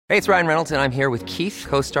Hey, it's Ryan Reynolds, and I'm here with Keith,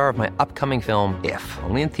 co-star of my upcoming film, If,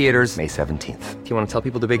 only in theaters May 17th. Do you want to tell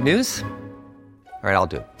people the big news? All right, I'll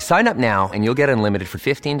do it. Sign up now and you'll get unlimited for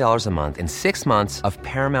 $15 a month and 6 months of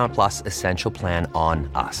Paramount Plus Essential Plan on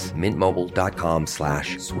us.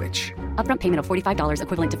 MintMobile.com/switch. Upfront payment of $45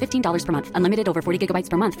 equivalent to $15 per month. Unlimited over 40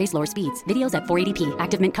 gigabytes per month. Face lower speeds. Videos at 480p.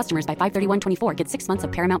 Active Mint customers by 531.24 get 6 months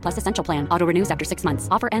of Paramount Plus Essential Plan. Auto renews after 6 months.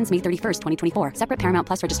 Offer ends May 31st, 2024. Separate Paramount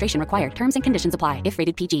Plus registration required. Terms and conditions apply if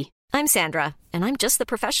rated PG. I'm Sandra, and I'm just the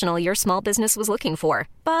professional your small business was looking for.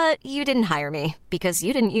 But you didn't hire me because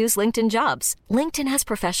you didn't use LinkedIn Jobs. LinkedIn has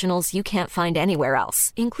professionals you can't find anywhere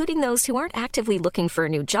else, including those who aren't actively looking for a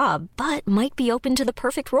new job, but might be open to the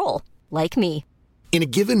perfect role, like me. In a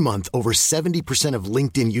given month, over 70% of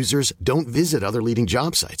LinkedIn users don't visit other leading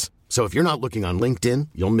job sites. So if you're not looking on LinkedIn,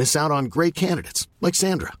 you'll miss out on great candidates like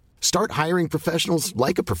Sandra. Start hiring professionals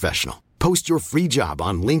like a professional. Post your free job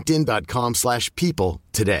on linkedin.com/people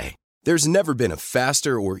today. There's never been a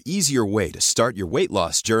faster or easier way to start your weight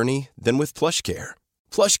loss journey than with PlushCare.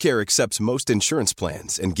 PlushCare accepts most insurance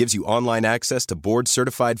plans and gives you online access to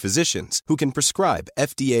board-certified physicians who can prescribe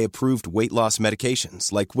FDA-approved weight loss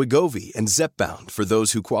medications like Wegovy and Zepbound for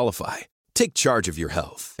those who qualify. Take charge of your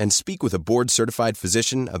health and speak with a board-certified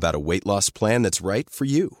physician about a weight loss plan that's right for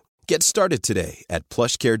you. Get started today at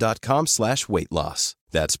plushcare.com/weight loss.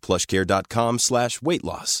 That's plushcare.com/weight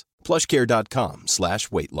loss.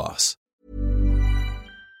 plushcare.com/weight loss.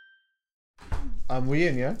 We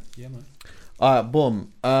in, yeah? Yeah, man. Alright,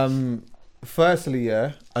 boom. Firstly,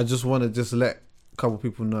 yeah, I just want to just let a couple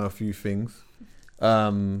people know a few things.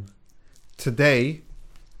 Today,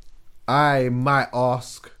 I might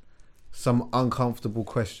ask some uncomfortable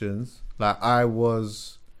questions. Like I'm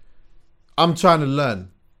trying to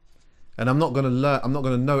learn. And I'm not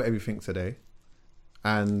gonna know everything today.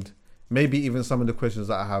 And maybe even some of the questions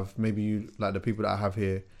that I have, maybe you, like the people that I have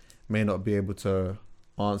here, may not be able to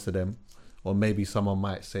answer them. Or maybe someone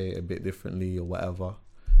might say it a bit differently or whatever.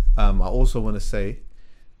 I also want to say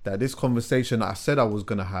that this conversation that I said I was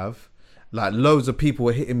going to have, like loads of people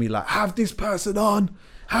were hitting me like, have this person on,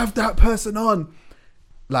 have that person on.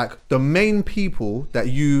 Like the main people that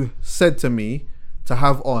you said to me to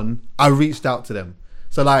have on, I reached out to them.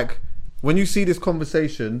 So like, when you see this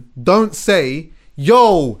conversation, don't say,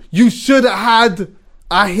 yo, you should have had,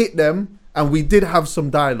 I hit them and we did have some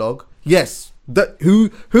dialogue. Yes,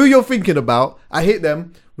 who you're thinking about, I hit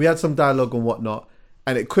them, we had some dialogue and whatnot,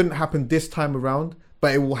 and it couldn't happen this time around,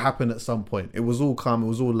 but it will happen at some point. It was all calm, it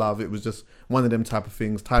was all love, it was just one of them type of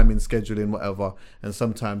things, timing, scheduling, whatever, and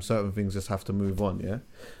sometimes certain things just have to move on, yeah?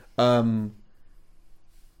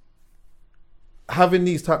 Having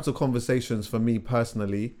these types of conversations for me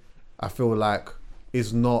personally, I feel like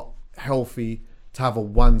is not healthy to have a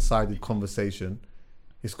one-sided conversation.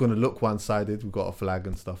 It's going to look one-sided. We've got a flag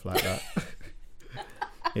and stuff like that.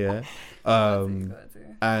 Yeah.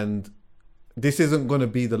 And this isn't going to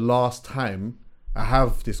be the last time I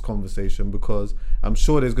have this conversation, because I'm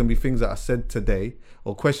sure there's going to be things that I said today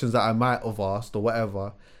or questions that I might have asked or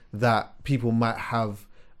whatever that people might have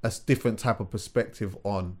a different type of perspective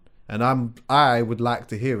on. And I would like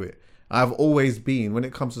to hear it. I've always been, when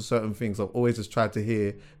it comes to certain things, I've always just tried to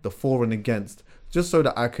hear the for and against, just so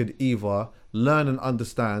that I could either learn and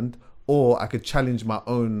understand, or I could challenge my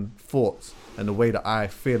own thoughts and the way that I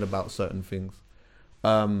feel about certain things.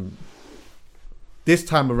 This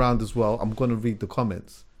time around as well, I'm going to read the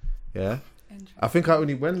comments. Yeah? I think I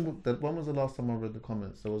only... When was the last time I read the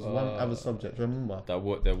comments? There was one other subject, remember? There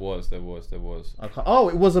was. Oh,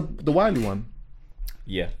 it was the Wiley one.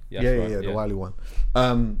 Yeah, the Wiley one.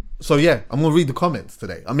 So yeah, I'm gonna read the comments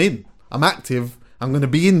today. I'm active. I'm gonna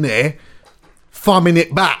be in there, farming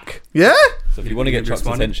it back. Yeah. So if you want to get Chuck's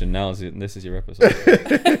attention, this is your episode.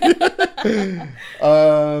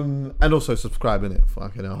 And also subscribing it.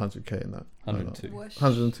 Fucking 100k in that. 102.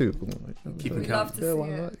 102. Keep it count. You know what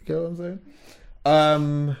I'm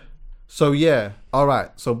saying? So yeah. All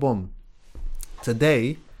right. So boom.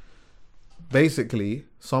 Today, basically,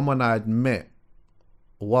 someone I'd met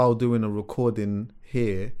while doing a recording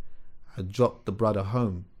here, I dropped the brother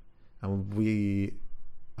home, and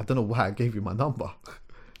I don't know why I gave you my number.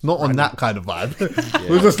 Not on that kind of vibe. Yeah.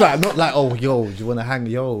 It was just like, not like, oh, yo, do you want to hang,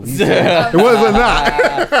 yo? It wasn't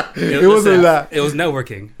that. It wasn't that. It was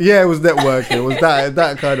networking. Yeah, it was networking. It was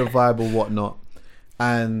that kind of vibe or whatnot.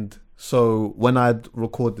 And so when I'd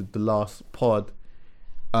recorded the last pod,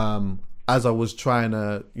 as I was trying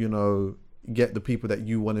to, get the people that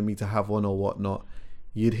you wanted me to have on or whatnot,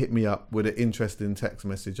 you'd hit me up with an interesting text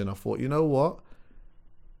message, and I thought, you know what?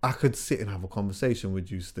 I could sit and have a conversation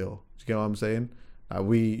with you still. Do you get what I'm saying?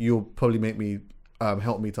 You'll probably make me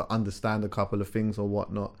helped me to understand a couple of things or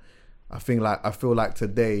whatnot. I feel like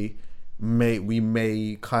today we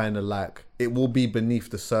may kind of like, it will be beneath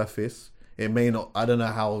the surface. It may not. I don't know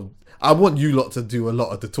how. I want you lot to do a lot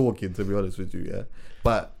of the talking, to be honest with you, yeah.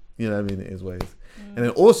 But you know what I mean, it is what it is. And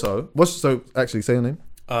then also, actually say your name?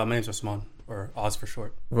 My name's Osman, or Oz for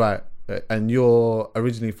short. Right. And you're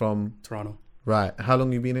originally from Toronto. Right. How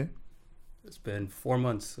long you been here? It's been 4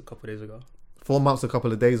 months a couple of days ago. 4 months a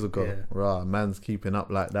couple of days ago. Yeah. Right. Man's keeping up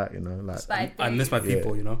like that, you know. Like I miss my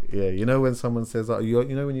people, you know. Yeah. You know when someone says, you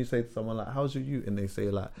know when you say to someone like, "How's your youth?" and they say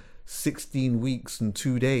like 16 weeks and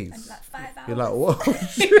 2 days. And like 5 hours. You're like, what?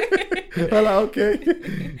 I'm like, okay.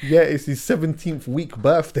 Yeah, it's his 17th week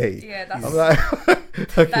birthday. Yeah, that's. I'm like,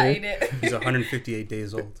 okay. That ain't it. He's 158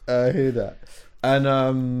 days old. I hear that.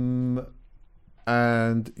 And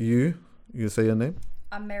you say your name?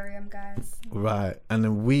 I'm Miriam, guys. Right. And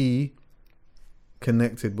then we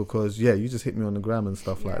connected because you just hit me on the gram and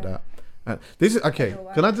stuff like that. And this is okay.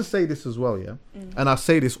 Can I just say this as well, yeah? And I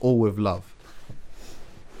say this all with love.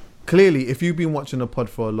 Clearly, if you've been watching the pod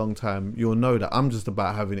for a long time, you'll know that I'm just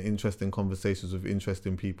about having interesting conversations with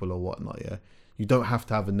interesting people or whatnot, yeah? You don't have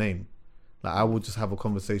to have a name. Like, I will just have a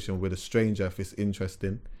conversation with a stranger if it's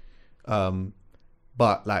interesting.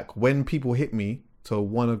 But, like, when people hit me to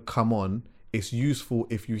want to come on, it's useful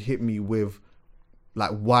if you hit me with,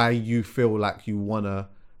 like, why you feel like you want to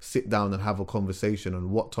sit down and have a conversation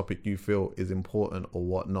and what topic you feel is important or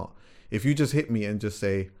whatnot. If you just hit me and just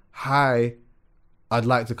say, "Hi, I'd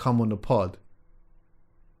like to come on the pod,"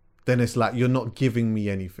 then it's like you're not giving me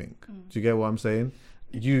anything. Do you get what I'm saying?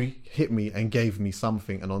 You hit me and gave me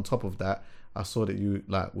something, and on top of that, I saw that you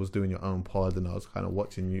like was doing your own pod, and I was kind of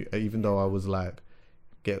watching you. Even though I was like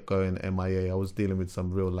get going MIA, I was dealing with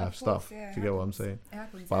some real life stuff. Do you get what I'm saying?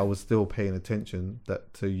 But I was still paying attention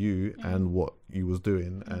to you and what you was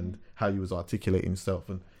doing and how you was articulating yourself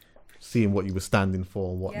and seeing what you were standing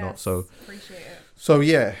for and whatnot. So appreciate it. So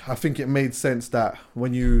yeah, I think it made sense that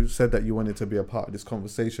when you said that you wanted to be a part of this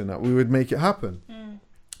conversation, that we would make it happen.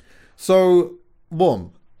 So,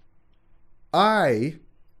 boom. I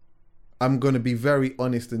am going to be very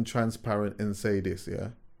honest and transparent and say this, yeah.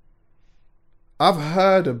 I've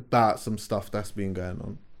heard about some stuff that's been going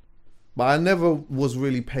on, but I never was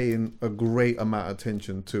really paying a great amount of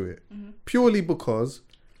attention to it. Purely because,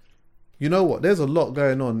 you know what, there's a lot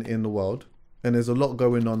going on in the world, and there's a lot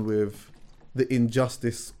going on with the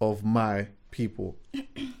injustice of my people,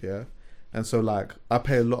 yeah? And so, like, I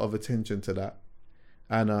pay a lot of attention to that.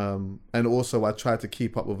 And also I try to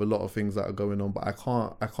keep up with a lot of things that are going on, but I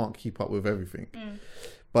can't keep up with everything.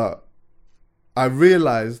 But I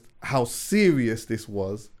realized how serious this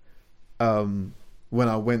was when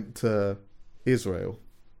I went to Israel.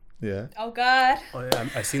 Yeah. Oh God. Oh yeah,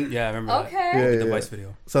 I remember that. Okay. The Vice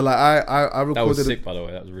video. So like I recorded. That was sick, by the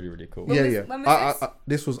way. That was really, really cool. Yeah. When was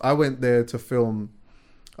this? I went there to film.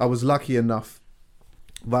 I was lucky enough.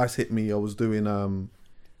 Vice hit me. I was doing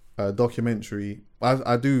a documentary.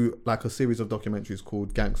 I do like a series of documentaries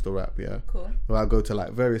called Gangster Rap. Yeah. Cool. Where I go to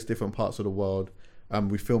like various different parts of the world.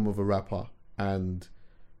 We film with a rapper, and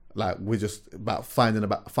like we're just about finding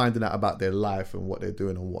out about their life and what they're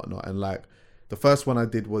doing and whatnot. And like the first one I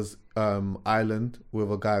did was Ireland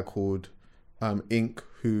with a guy called Ink,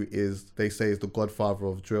 who they say is the godfather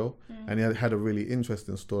of drill, and he had a really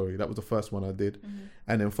interesting story. That was the first one I did.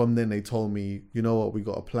 And then from then they told me, you know what, we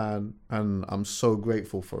got a plan, and I'm so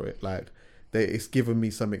grateful for it. Like it's given me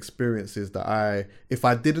some experiences that if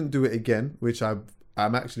I didn't do it again, which I'm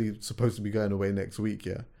actually supposed to be going away next week,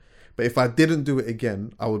 yeah. But if I didn't do it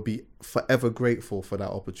again, I would be forever grateful for that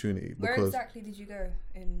opportunity. Where exactly did you go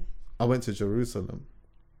in? I went to Jerusalem.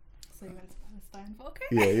 So you went to Palestine, but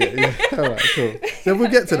Yeah. okay. All right, cool. So we'll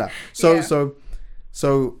get to that.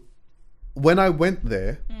 So when I went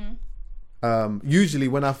there, usually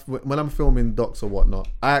when I'm filming docs or whatnot,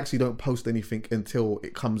 I actually don't post anything until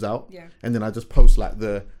it comes out. Yeah. And then I just post like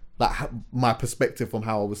my perspective from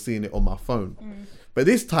how I was seeing it on my phone. But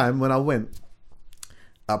this time when I went,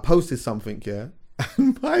 I posted something, yeah,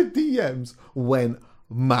 and my DMs went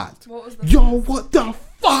mad. What was the what the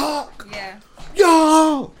fuck? Yeah.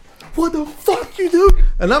 Yo, what the fuck you do?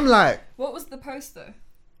 And I'm like, what was the post though?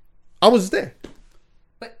 I was there.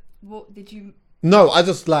 But what did you? No, I was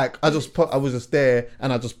just there,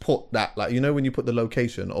 and I just put that, like, you know when you put the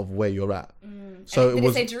location of where you're at. So did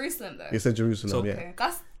it say Jerusalem though? It said Jerusalem, So, yeah. Okay.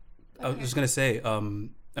 That's, I was just gonna say,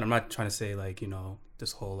 and I'm not trying to say like, you know,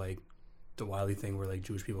 this whole like the Wiley thing where like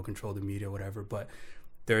Jewish people control the media or whatever, but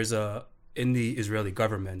there's in the Israeli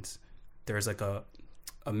government, there's like a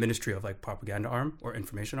ministry of like propaganda arm or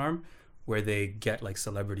information arm where they get like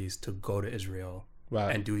celebrities to go to Israel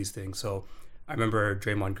and do these things. So I remember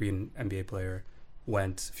Draymond Green, NBA player,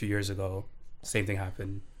 went a few years ago. Same thing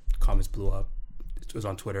happened. Comments blew up. It was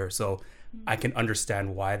on Twitter. So I can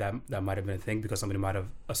understand why that might have been a thing, because somebody might have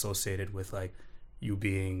associated with like you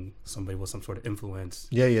being somebody with some sort of influence.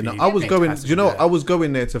 No, I was going. I was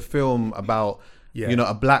going there to film about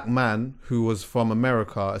a black man who was from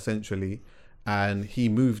America essentially, and he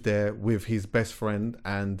moved there with his best friend,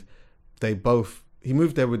 and he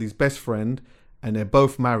moved there with his best friend, and they're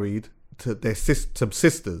both married to their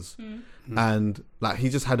sisters. And like he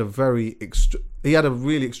just had a really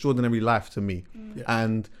extraordinary life to me.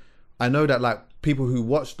 And I know that like people who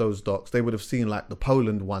watched those docs, they would have seen like the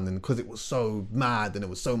Poland one, and because it was so mad and there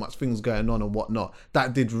was so much things going on and whatnot,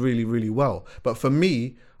 that did really, really well. But for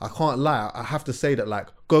me, I can't lie, I have to say that like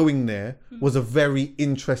going there was a very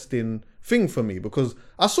interesting thing for me, because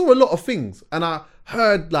I saw a lot of things and I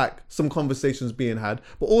heard like some conversations being had,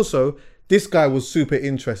 but also this guy was super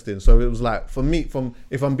interesting. So it was like, for me,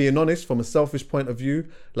 if I'm being honest, from a selfish point of view,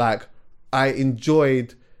 like I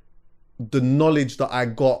enjoyed the knowledge that I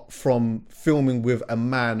got from filming with a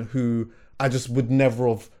man who I just would never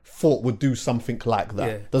have thought would do something like that.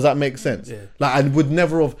 Yeah. Does that make sense? Yeah. Like I would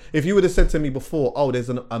never have, if you would have said to me before, oh, there's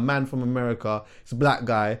a man from America, he's a black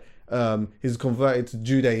guy, he's converted to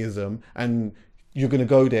Judaism, and you're going to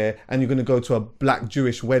go there and you're going to go to a black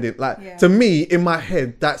Jewish wedding. Like to me, in my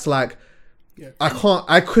head, that's like,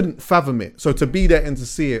 I couldn't fathom it. So to be there and to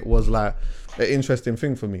see it was like an interesting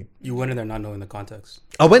thing for me. You went in there not knowing the context.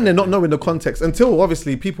 I went there not knowing the context until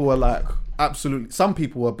obviously people were like, absolutely, some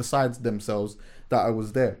people were besides themselves that I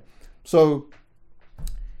was there. So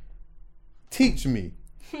teach me.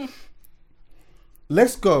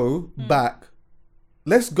 Let's go back.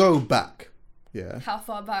 Yeah. How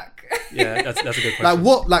far back? Yeah, that's a good question.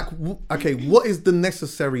 What is the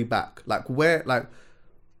necessary back? Like where, like,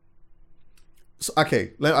 so,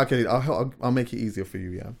 I'll make it easier for you,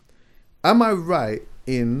 yeah. Am I right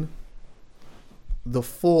in the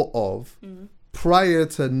thought of prior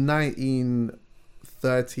to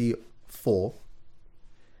 1934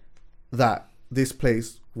 that this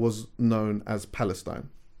place was known as Palestine?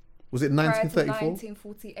 Was it 1934?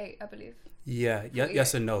 1948, I believe. Yeah,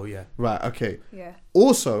 yes and no, yeah. Right, okay. Yeah.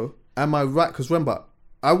 Also, am I right? Because remember,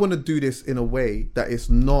 I want to do this in a way that it's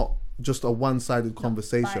not just a one-sided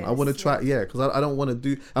conversation. Biased, I want to try, because I don't want to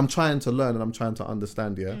do, I'm trying to learn and I'm trying to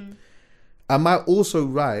understand, Am I also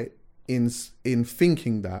right in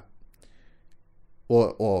thinking that,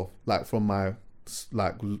 or like from my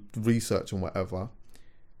like research and whatever,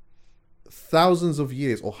 thousands of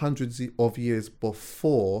years or hundreds of years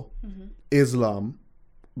before Islam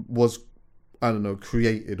was, I don't know,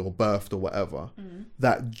 created or birthed or whatever,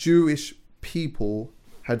 that Jewish people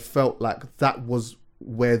had felt like that was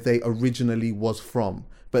where they originally was from,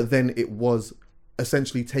 but then it was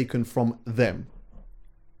essentially taken from them?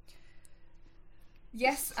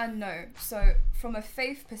 Yes and no. So from a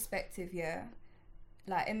faith perspective,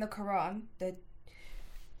 like in the Quran, the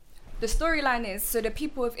storyline is, so the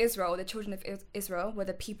people of Israel, the children of Israel, were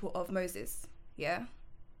the people of Moses.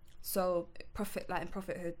 So in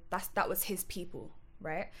prophethood, that was his people,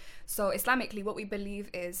 right? So Islamically, what we believe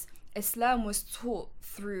is Islam was taught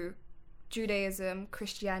through Judaism,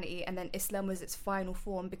 Christianity, and then Islam was its final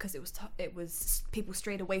form because it was people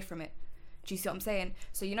strayed away from it. Do you see what I'm saying?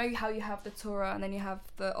 So you know how you have the Torah and then you have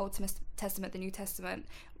the Old Testament, the New Testament.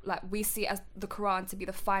 Like we see as the Quran to be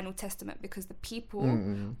the final testament because the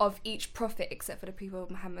people of each prophet, except for the people of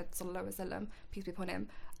Muhammad sallallahu alaihi wasallam, peace be upon him,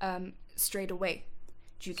 strayed away.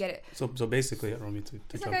 Do you get it? So basically, I don't mean to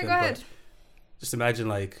jump in, go ahead. but just imagine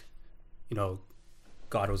like,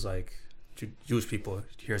 God was like, Jewish people,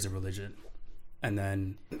 here's a religion, and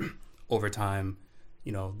then over time,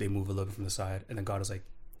 they move a little bit from the side, and then God was like,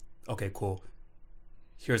 okay, cool,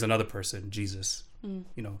 here's another person, Jesus,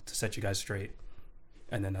 to set you guys straight,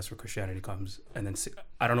 and then that's where Christianity comes, and then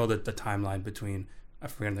I don't know the timeline between, I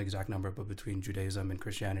forget the exact number, but between Judaism and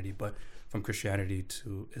Christianity, but from Christianity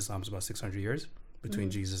to Islam is about 600 years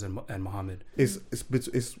between Jesus and Muhammad. It's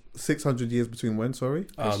 600 years between when, sorry?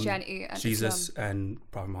 Christianity and Jesus Islam.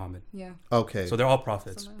 And Prophet Muhammad. Yeah. Okay. So they're all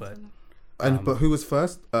prophets, but who was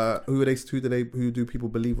first? Who do people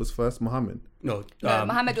believe was first? Muhammad. No,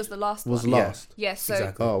 Muhammad was the last. Was one. last. Yes. So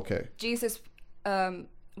exactly. Oh, okay. Jesus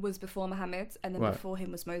was before Muhammad, and then before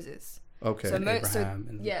him was Moses. Okay. So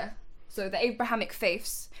Abraham. So the Abrahamic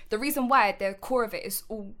faiths. The reason why the core of it is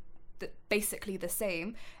all basically the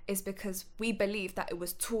same is because we believe that it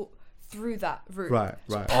was taught through that route. Right.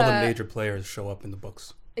 All the major players show up in the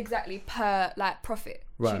books. Exactly, per like prophet.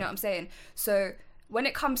 Right. Do you know what I'm saying? So when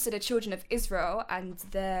it comes to the children of Israel and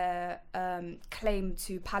their claim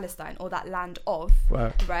to Palestine or that land of,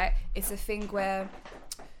 right, it's a thing where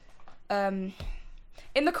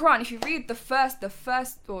in the Quran, if you read the first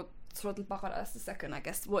or Surah Al-Baqarah, that's the second, I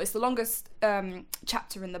guess. Well, it's the longest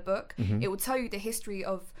chapter in the book. It will tell you the history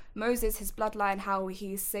of Moses, his bloodline, how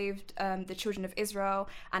he saved the children of Israel,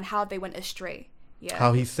 and how they went astray. Yeah.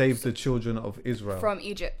 How he saved the children of Israel from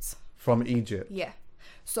Egypt. From Egypt. Yeah.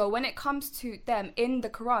 So when it comes to them in the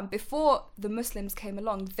Quran, before the Muslims came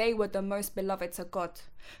along, they were the most beloved to God.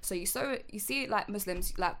 So you see, like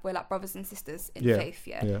Muslims, like we're like brothers and sisters in faith.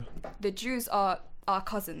 Yeah. The Jews are our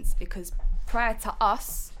cousins because prior to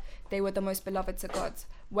us, they were the most beloved to God.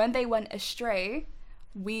 When they went astray,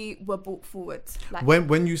 we were brought forward. Like,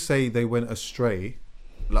 when you say they went astray,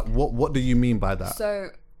 like what do you mean by that?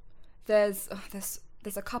 So there's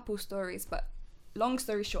a couple stories, but long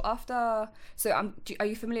story short, are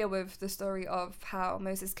you familiar with the story of how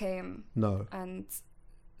Moses came? No. And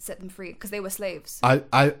set them free because they were slaves.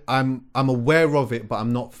 I'm aware of it, but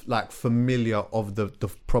I'm not like familiar of the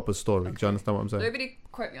proper story. Okay. Do you understand what I'm saying? Nobody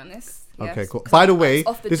quote me on this. Okay, cool. By the way,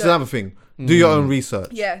 this is another thing. Do your own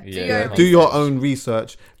research. Do your own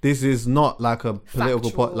research. This is not like a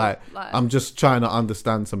political pot. Like I'm just trying to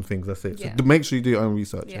understand some things. That's it. So make sure you do your own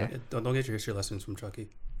research. Yeah. Don't get your history lessons from Chucky.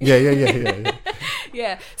 Yeah.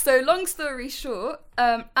 Yeah. So long story short,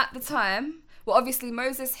 at the time, well, obviously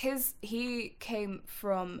Moses, he came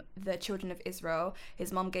from the children of Israel.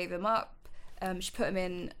 His mom gave him up. She put him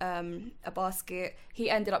in a basket. He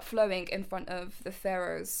ended up flowing in front of the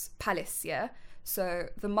Pharaoh's palace, yeah? So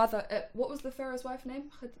the mother... what was the Pharaoh's wife name?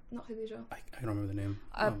 Not Khadija? I don't remember the name.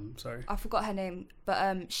 Sorry. I forgot her name.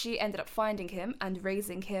 But she ended up finding him and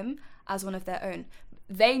raising him as one of their own.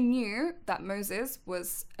 They knew that Moses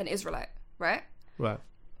was an Israelite, right? Right.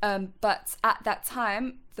 But at that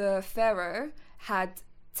time, the Pharaoh had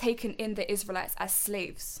taken in the Israelites as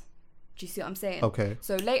slaves. Do you see what I'm saying? Okay.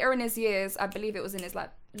 So later in his years, I believe it was in his like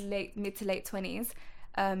mid to late 20s,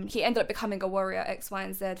 he ended up becoming a warrior, X, Y,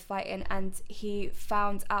 and Z, fighting, and he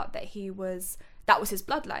found out that that was his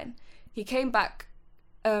bloodline. He came back.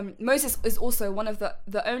 Moses is also one of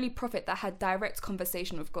the only prophet that had direct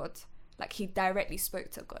conversation with God. Like he directly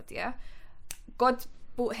spoke to God, yeah? God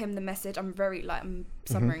brought him the message. I'm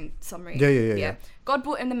summary. Yeah. God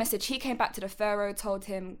brought him the message. He came back to the Pharaoh, told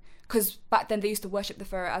him, because back then they used to worship the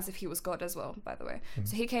Pharaoh as if he was God as well, by the way.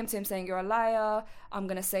 So he came to him saying, "You're a liar. I'm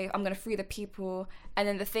gonna free the people." And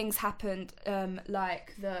then the things happened,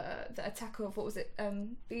 like the attack of what was it?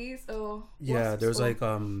 Bees or there was like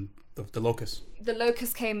the locusts. The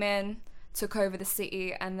locusts came in, took over the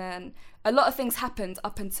city, and then a lot of things happened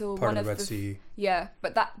up until part of the Red Sea. Yeah,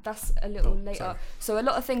 but that's a little later. Sorry. So a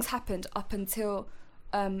lot of things happened up until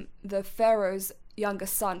the Pharaoh's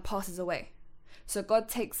youngest son passes away. So God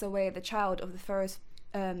takes away the child of the Pharaoh's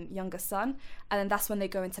youngest son, and then that's when they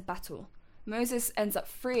go into battle. Moses ends up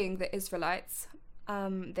freeing the Israelites.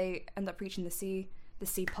 They end up reaching the sea. The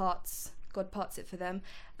sea parts. God parts it for them,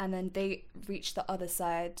 and then they reach the other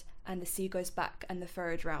side, and the sea goes back, and the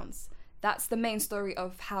Pharaoh drowns. That's the main story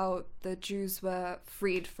of how the Jews were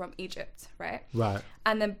freed from Egypt, right? Right.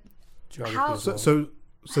 And then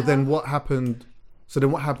then what happened? So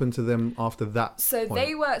then what happened to them after that? So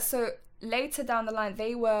point? Later down the line,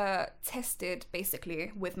 they were tested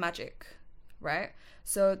basically with magic, right?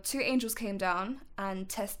 So 2 angels came down and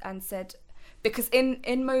said, because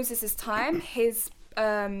in Moses' time, his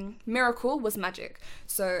miracle was magic.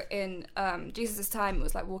 So in Jesus' time, it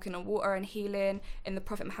was like walking on water and healing. In the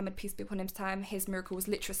Prophet Muhammad, peace be upon him's time, his miracle was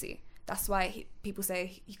literacy. That's why people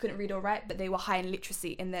say he couldn't read or write, but they were high in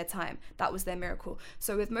literacy in their time. That was their miracle.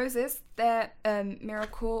 So with Moses, their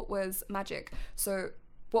miracle was magic. So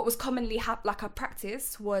what was commonly like a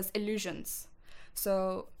practice was illusions.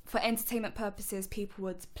 So for entertainment purposes, people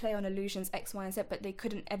would play on illusions, X, Y, and Z, but they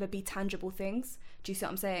couldn't ever be tangible things. Do you see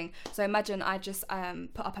what I'm saying? So imagine I just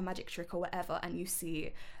put up a magic trick or whatever, and you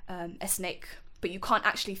see a snake, but you can't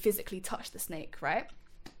actually physically touch the snake, right?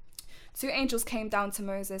 2 angels came down to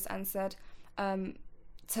Moses and said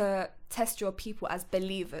to test your people as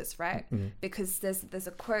believers, right? Mm-hmm. Because there's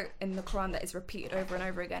a quote in the Quran that is repeated over and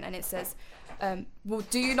over again, and it says, well,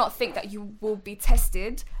 do you not think that you will be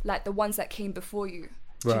tested like the ones that came before you?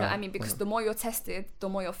 Do you know what I mean? Because the more you're tested, the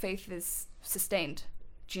more your faith is sustained.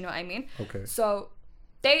 Do you know what I mean? Okay. So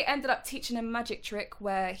they ended up teaching him a magic trick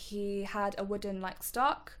where he had a wooden like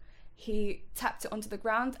stalk. He tapped it onto the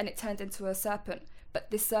ground and it turned into a serpent.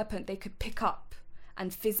 But this serpent they could pick up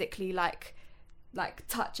and physically like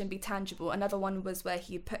touch and be tangible. Another one was where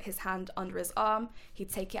he put his hand under his arm.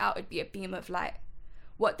 He'd take it out. It'd be a beam of light.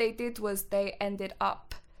 What they did was they ended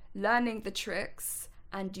up learning the tricks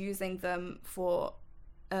and using them for,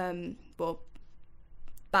 bad,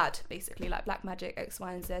 basically, like black magic, X,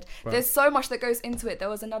 Y, and Z. Right. There's so much that goes into it. There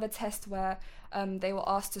was another test where they were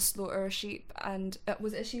asked to slaughter a sheep, and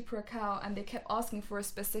was it a sheep or a cow? And they kept asking for a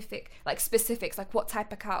specifics, like what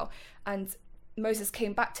type of cow. And Moses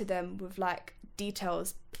came back to them with like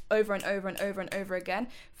details over and over and over and over again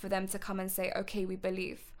for them to come and say, okay, we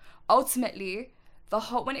believe. Ultimately,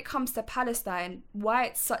 when it comes to Palestine, why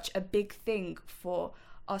it's such a big thing for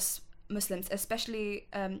us Muslims, especially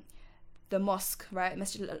the mosque, right,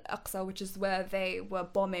 Masjid al-Aqsa, which is where they were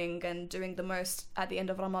bombing and doing the most at the end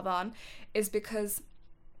of Ramadan, is because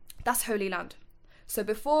that's holy land. So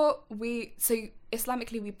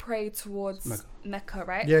Islamically we pray towards Mecca,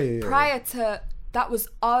 right? Yeah. Prior to that was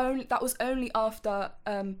only after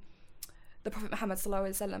the Prophet Muhammad sallallahu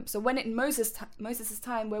alaihi wasallam. So when in Moses'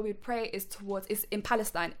 time, where we pray is in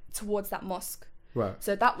Palestine, towards that mosque. Right.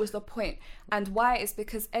 So that was the point. And why is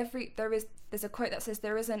because there's a quote that says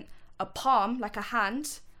there isn't a palm, like a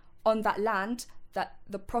hand, on that land that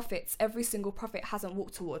every single prophet hasn't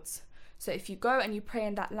walked towards. So if you go and you pray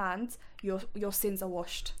in that land, your sins are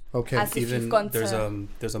washed. Okay. As if you've gone there's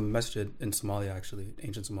a masjid in Somalia, actually,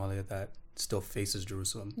 ancient Somalia, that still faces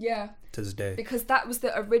Jerusalem. Yeah. To this day. Because that was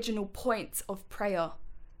the original point of prayer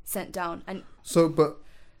sent down. And so, but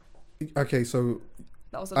okay, so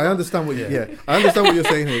I understand what I understand what you're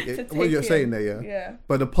saying here. What you're saying there, yeah.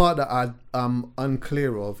 But the part that I'm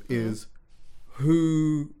unclear of is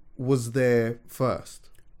who was there first.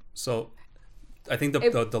 So, I think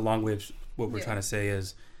the long way of what we're trying to say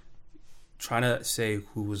is trying to say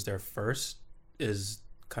who was there first is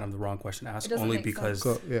kind of the wrong question to ask. Only because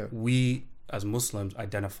we as Muslims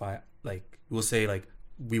identify, like, we'll say like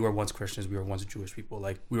we were once Christians, we were once Jewish people,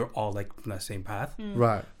 like we were all like from that same path.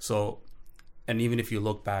 Right. So. And even if you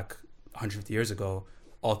look back 150 years ago,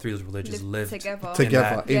 all three of those religions lived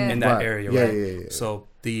together in that area, right? Yeah.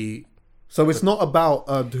 So it's not about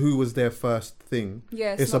who was there first thing.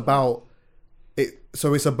 Yeah, it's about it.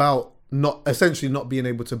 So it's about not being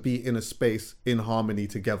able to be in a space in harmony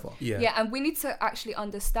together. Yeah, and we need to actually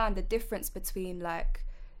understand the difference between like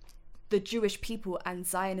the Jewish people and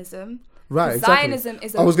Zionism. Right, exactly. Zionism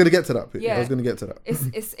is. I was going to get to that. Yeah, I was going to get to that.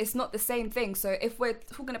 It's not the same thing. So if we're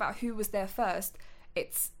talking about who was there first,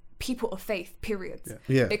 it's people of faith. Period.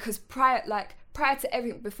 Yeah. Because prior to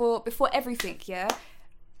everything, before everything,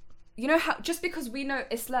 you know how just because we know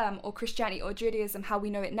Islam or Christianity or Judaism how we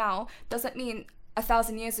know it now doesn't mean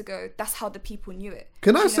 1,000 years ago that's how the people knew it.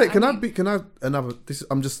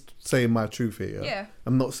 I'm just saying my truth here. Yeah.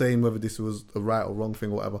 I'm not saying whether this was a right or wrong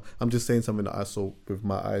thing or whatever. I'm just saying something that I saw with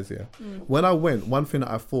my eyes here. When I went, one thing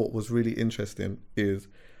that I thought was really interesting is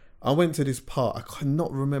I went to this part. I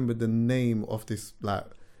cannot remember the name of this like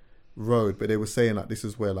road, but they were saying like this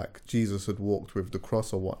is where like Jesus had walked with the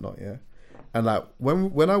cross or whatnot. Yeah. And like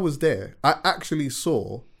when I was there, I actually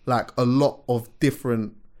saw like a lot of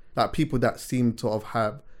different like people that seemed to have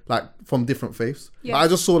had like from different faiths. Yeah. Like, I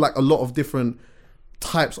just saw like a lot of different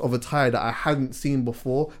types of attire that I hadn't seen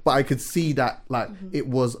before, but I could see that like it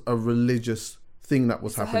was a religious thing that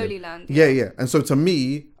was happening. A holy land. Yeah. And so to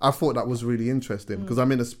me, I thought that was really interesting because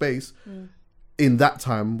I'm in a space in that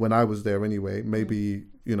time when I was there anyway. Maybe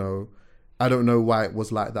you know, I don't know why it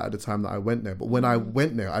was like that at the time that I went there, but when I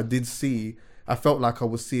went there, I felt like I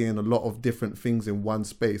was seeing a lot of different things in one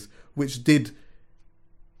space, which did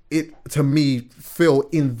it to me feel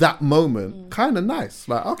in that moment kind of nice.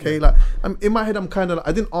 Like, okay, like I'm in my head, I'm kind of like,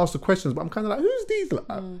 I didn't ask the questions, but I'm kind of like, who's these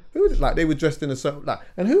lot? Who is, like they were dressed in a certain like,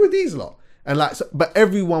 and who are these lot? And like, so, but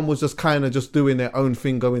everyone was just kind of just doing their own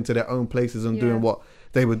thing, going to their own places and doing what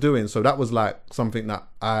they were doing. So that was like something that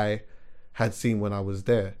I had seen when I was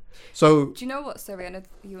there. So do you know what? Sorry, I know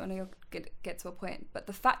you'll get to a point, but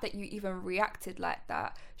the fact that you even reacted like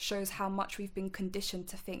that shows how much we've been conditioned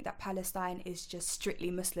to think that Palestine is just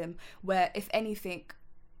strictly Muslim, where if anything,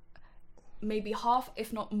 maybe half,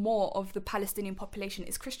 if not more, of the Palestinian population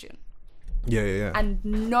is Christian. Yeah. And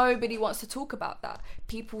nobody wants to talk about that.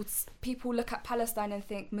 People look at Palestine and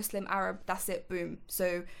think Muslim, Arab, that's it, boom.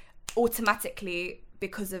 So automatically,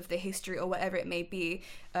 because of the history or whatever it may be,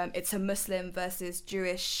 it's a Muslim versus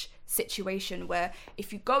Jewish situation where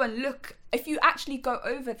if you actually go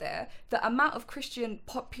over there, the amount of Christian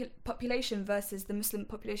population versus the Muslim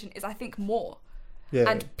population is, I think, more. Yeah.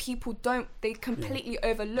 And people they completely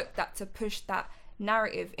overlook that to push that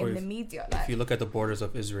narrative in the media. Like, if you look at the borders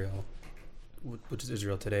of Israel, which is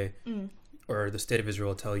Israel today, or the state of Israel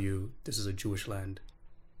will tell you this is a Jewish land,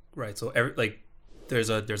 right? So there's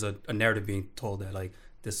a narrative being told that like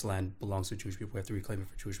this land belongs to Jewish people. We have to reclaim it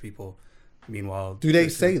for Jewish people. Meanwhile, do they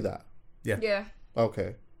say that? Yeah.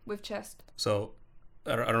 Okay. with chest. So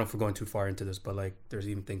I don't know if we're going too far into this, but like there's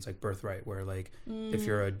even things like birthright where like if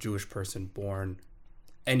you're a Jewish person born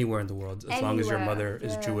anywhere in the world, as long as your mother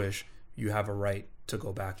is Jewish, you have a right to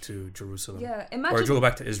go back to Jerusalem. Yeah, or to go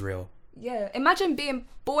back to Israel. Yeah, imagine being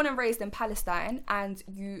born and raised in Palestine and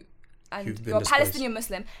you're a Palestinian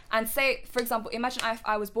Muslim, and say, for example, imagine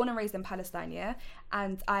I was born and raised in Palestine, yeah,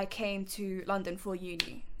 and I came to London for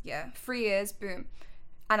uni, yeah, 3 years, boom,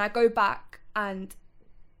 and I go back and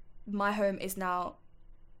my home is now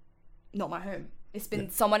not my home. It's been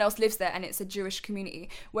someone else lives there and it's a Jewish community.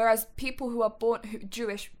 Whereas people who are born,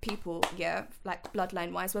 Jewish people, yeah, like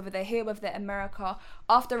bloodline wise, whether they're here, whether they're America,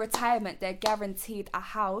 after retirement, they're guaranteed a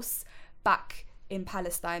house back in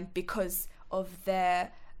Palestine because of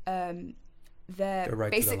their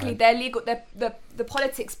right basically their legal, the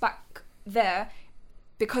politics back there.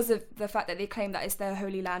 Because of the fact that they claim that it's their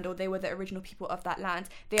holy land or they were the original people of that land,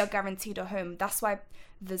 they are guaranteed a home. That's why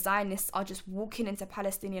the Zionists are just walking into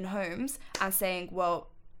Palestinian homes and saying, well,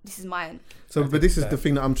 this is mine. So, but this is the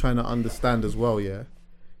thing that I'm trying to understand as well, yeah,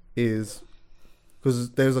 is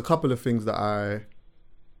because there's a couple of things that I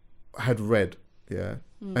had read, yeah,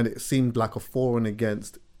 and it seemed like a for and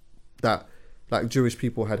against that, like Jewish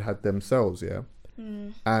people had themselves, yeah,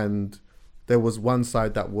 and there was one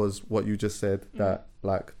side that was what you just said, that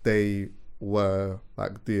like they were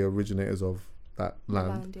like the originators of that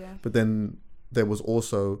land, yeah. But then there's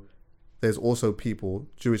also people,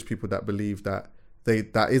 Jewish people, that believe that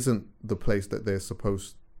that isn't the place that they're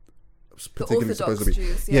particularly supposed to be.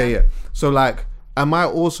 Jews, yeah. So like, am I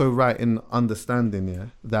also right in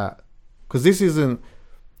understanding, that because this isn't,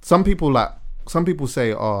 some people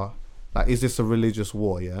say, like, is this a religious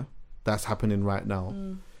war, that's happening right now?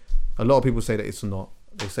 A lot of people say that it's not.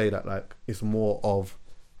 They say that like it's more of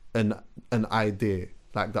an idea,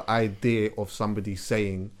 like the idea of somebody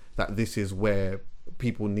saying that this is where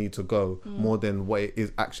people need to go more than what it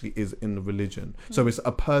is actually is in the religion. So it's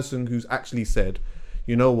a person who's actually said,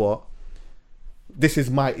 you know what, this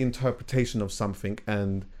is my interpretation of something,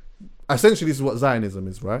 and essentially this is what Zionism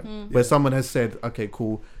is, right? Where someone has said, okay,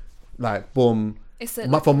 cool, like boom,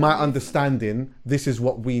 from my understanding, this is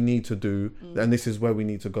what we need to do, and this is where we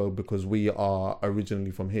need to go because we are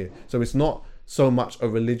originally from here. So it's not so much a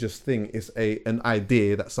religious thing; it's an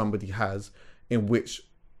idea that somebody has in which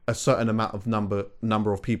a certain amount of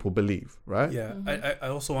number of people believe, right? Yeah, I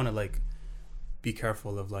also want to like be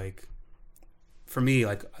careful of like, for me,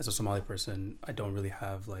 like as a Somali person, I don't really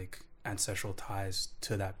have like ancestral ties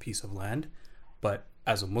to that piece of land, but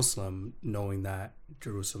as a Muslim, knowing that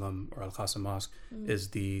Jerusalem or Al-Aqsa Mosque is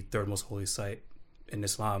the third most holy site in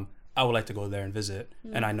Islam, I would like to go there and visit.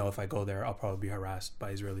 And I know if I go there, I'll probably be harassed by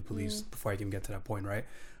Israeli police before I can get to that point, right?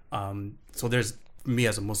 So there's, me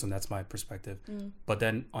as a Muslim, that's my perspective. But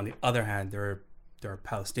then on the other hand, there are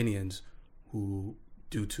Palestinians who,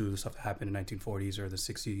 due to the stuff that happened in the 1940s or the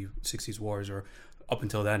 60s wars or up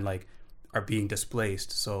until then, like, are being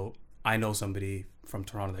displaced. So I know somebody from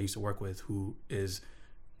Toronto that I used to work with who is,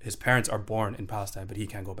 his parents are born in Palestine, but he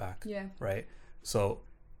can't go back. Yeah. Right. So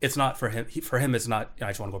it's not for him. For him, it's not, I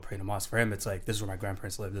just want to go pray in a mosque. For him, it's like, this is where my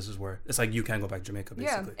grandparents live. This is where, it's like, you can't go back to Jamaica,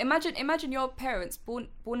 basically. Yeah. Imagine your parents, born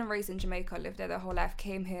and raised in Jamaica, lived there their whole life,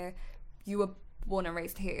 came here, you were born and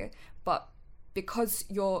raised here, but because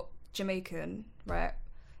you're Jamaican, right?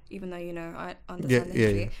 Even though, you know, I understand the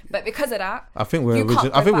history. But because of that, I think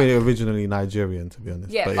we're originally Nigerian, to be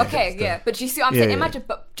honest. Yeah, but okay, yeah. But you see what I'm saying? Imagine,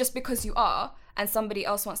 but just because you are, and somebody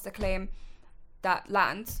else wants to claim that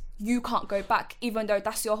land, you can't go back, even though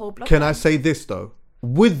that's your whole bloodline. Can I say this, though?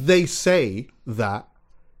 Would they say that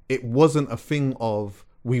it wasn't a thing of,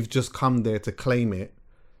 we've just come there to claim it?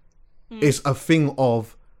 It's a thing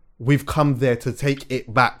of, we've come there to take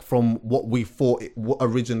it back from what we thought it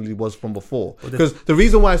originally was from before. Because the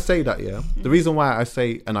reason why I say that, the reason why I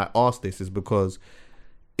say and I ask this is because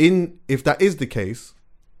if that is the case,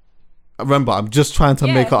 remember, I'm just trying to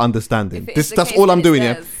make an understanding. That's all I'm doing.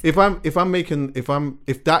 If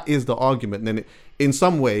that is the argument, then in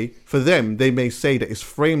some way for them, they may say that it's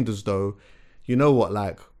framed as though, you know what,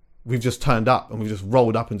 like, we've just turned up and we've just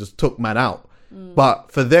rolled up and just took man out.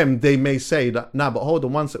 But for them, they may say that, nah, but hold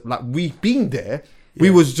on one second, like, we've been there, we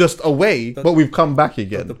was just away, but we've come back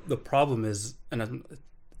again. The problem is, and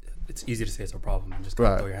it's easy to say it's a problem and just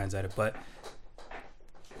throw your hands at it, but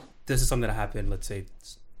this is something that happened, let's say,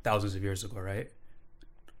 thousands of years ago, right?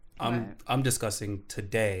 I'm discussing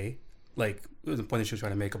today, like, the point that she was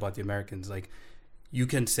trying to make about the Americans, like, you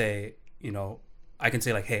can say, you know, I can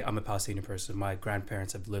say, like, hey, I'm a Palestinian person, my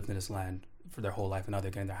grandparents have lived in this land for their whole life, and now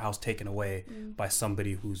they're getting their house taken away by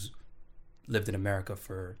somebody who's lived in America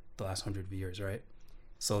for the last 100 years, right?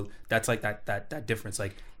 So that's like that difference.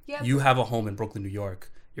 Like Yeah, you have a home in Brooklyn, New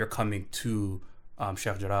York. You're coming to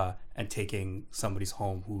Sheikh Jarrah and taking somebody's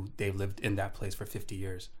home who they've lived in that place for 50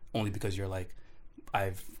 years only because you're like,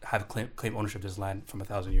 I've claim ownership of this land from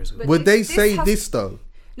 1,000 years ago. But Would they this say has- this though?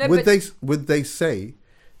 No, would but- they say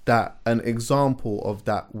that an example of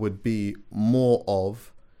that would be more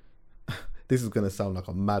of this is going to sound like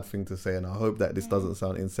a mad thing to say, and I hope that this doesn't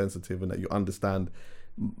sound insensitive and that you understand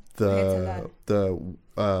the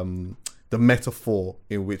metaphor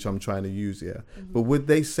in which I'm trying to use here. But would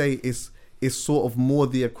they say it's sort of more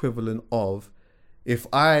the equivalent of, if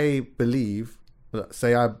I believe,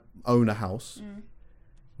 say I own a house,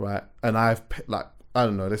 right, and I've I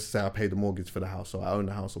don't know, let's say I paid the mortgage for the house, or I own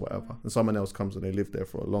the house or whatever, and someone else comes and they live there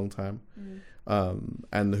for a long time,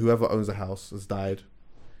 and whoever owns the house has died,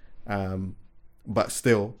 but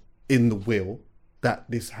still in the will that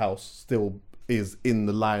this house still is in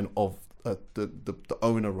the line of the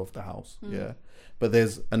owner of the house, yeah. But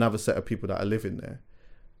there's another set of people that are living there.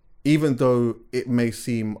 Even though it may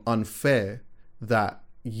seem unfair that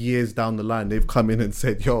years down the line they've come in and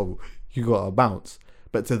said, "Yo, you got to bounce,"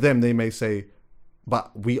 but to them they may say,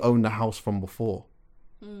 "But we own the house from before."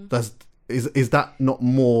 Is that not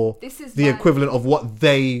more This is the mad. equivalent of what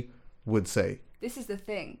they would say? This is the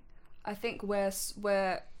thing. I think where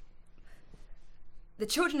the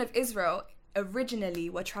children of Israel originally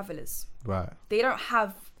were travelers. Right. They don't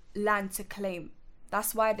have land to claim.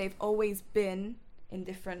 That's why they've always been in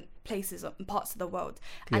different places and parts of the world.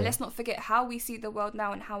 And Yeah. let's not forget how we see the world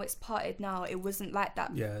now and how it's parted now. It wasn't like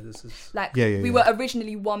that. Yeah, this is... Like Yeah, we were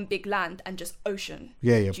originally one big land and just ocean.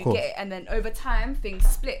 Yeah, of Do you course. get it? And then over time things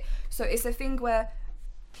split. So it's a thing where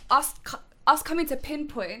us coming to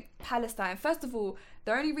pinpoint Palestine. First of all,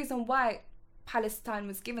 the only reason why Palestine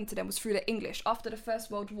was given to them was through the English. After the First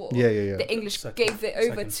World War, Yeah, yeah, yeah. the English Second- gave it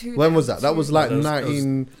over second. to When them was that? That to- was like That was-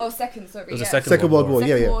 19... Oh, second, sorry. It was the yeah. Second Second World War,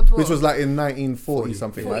 Second yeah. World War. Which was like in 1940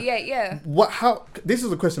 something, right? 48, yeah. What? How? This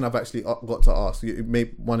is a question I've actually got to ask.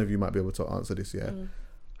 One of you might be able to answer this. Yeah.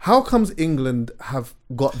 How comes England have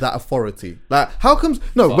got that authority? Like, how comes?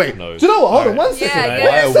 No, Fuck wait. knows. Do you know what? Hold on, Alright. one second. Yeah, Let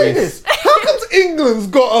yeah. me say this. How comes England's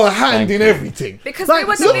got a hand Thank in you. everything? Because Like, they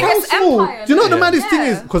were the look biggest how small. empire. Do you know what the Yeah. maddest thing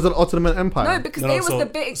is? Yeah. Because of the Ottoman Empire. No, because No, they was so-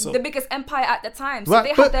 the biggest empire at the time. So Right,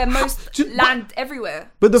 they but had the how- most do you- land everywhere.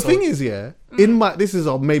 But the thing is, yeah, in my this is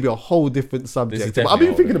maybe a whole different subject. But I've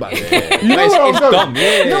been thinking about it. You know It's- where I'm it's going. dumb.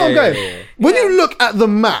 Yeah, You know where I'm yeah, going. yeah. When you look at the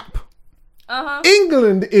map,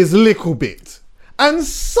 England is little bit, and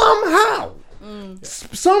somehow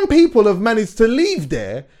some people have managed to leave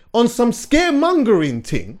there on some scaremongering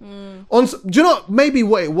thing. Do you know? Maybe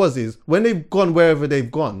what it was is when they've gone wherever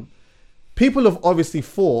they've gone, people have obviously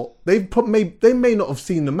thought they may not have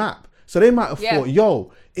seen the map, so they might have Yeah. thought,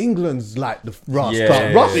 "Yo, England's like the Russia."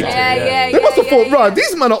 Yeah, Russia. Yeah, yeah, They must have thought, yeah. right,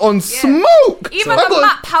 these men are on smoke. Even I the got-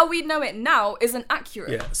 map, how we know it now, isn't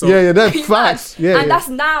accurate. Yeah, so Yeah, that's Pretty facts. much. Yeah, and yeah. that's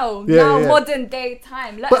now Yeah, yeah. modern day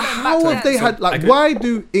time. Let But alone how back have then. they had I like?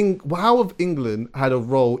 could- How have England had a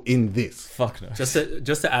role in this? Fuck no. just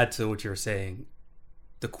to add to what you were saying,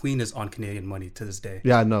 the Queen is on Canadian money to this day.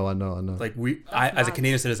 Yeah, I know. Like I as a mad.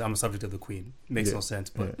 Canadian citizen, I'm a subject of the Queen. Makes Yeah, no sense,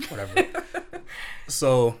 but whatever.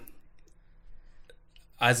 So,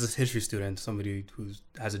 as a history student, somebody who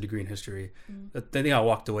has a degree in history, the thing I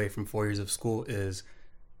walked away from 4 years of school is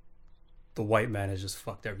the white man has just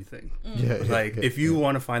fucked everything. Yeah, Like, if you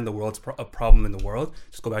want to find the world's a problem in the world,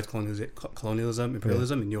 just go back to colonialism,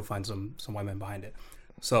 imperialism, and you'll find some white men behind it.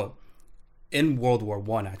 So, in World War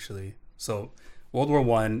One, actually, so World War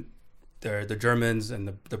One, the Germans and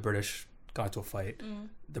the British got into a fight.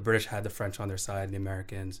 The British had the French on their side, the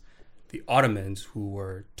Americans. The Ottomans, who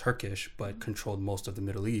were Turkish but controlled most of the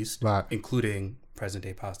Middle East, Right. including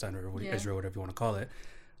present-day Palestine or Israel, whatever you want to call it,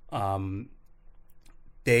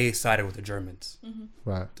 they sided with the Germans.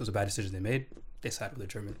 Right. Those are bad decisions they made. They sided with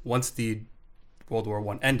the Germans. Once the World War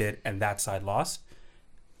One ended and that side lost,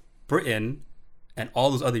 Britain and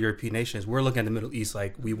all those other European nations, we're looking at the Middle East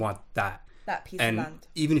like we want that. That piece And of land.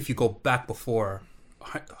 even if you go back before,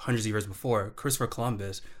 hundreds of years before, Christopher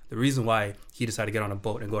Columbus, the reason why he decided to get on a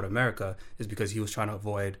boat and go to America is because he was trying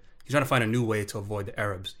to find a new way to avoid the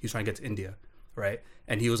Arabs. He was trying to get to India, right?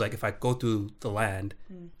 And he was like, if I go through the land,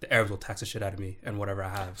 the Arabs will tax the shit out of me and whatever I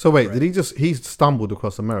have. So wait, right? did he stumbled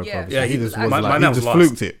across America? Yeah. obviously. Yeah, he just my was like, man he was just lost.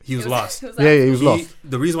 fluked it. He was lost. It was Yeah, he was He- lost.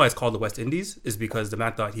 The reason why it's called the West Indies is because the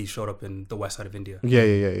man thought he showed up in the west side of India.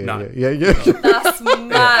 Yeah. Not- Yeah. That's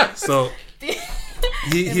mad. So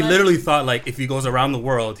he literally thought like if he goes around the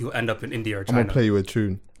world, he'll end up in India or I'm China. gonna play you a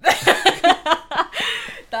tune.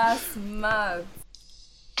 That's mad.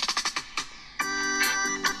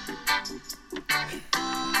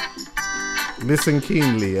 Listen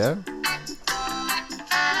keenly, yeah?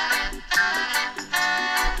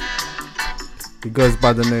 He goes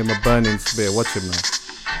by the name of Burning Spear. Watch him now.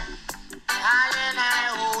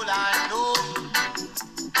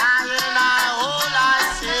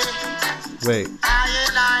 Wait.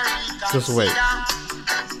 Just wait.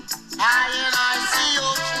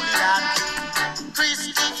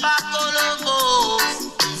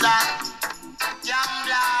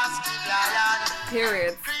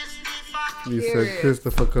 Period. You Period. said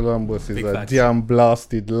Christopher Columbus is Big a facts. damn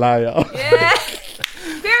blasted liar. Yeah.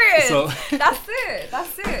 Period. So- That's it.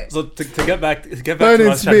 That's it. So to get back to what I Burning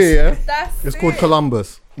was trying to Spear, yeah? That's It's it. called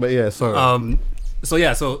Columbus. But yeah, sorry.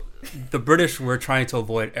 So the British were trying to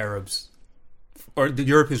avoid Arabs, or the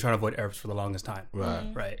Europeans trying to avoid Arabs for the longest time.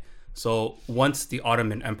 Right. So once the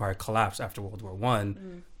Ottoman Empire collapsed after World War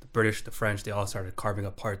One, the British, the French, they all started carving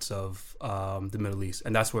up parts of the Middle East,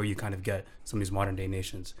 and that's where you kind of get some of these modern day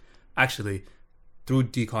nations. Actually, through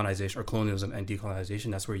decolonization or colonialism and decolonization,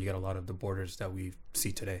 that's where you get a lot of the borders that we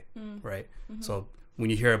see today. Right. So when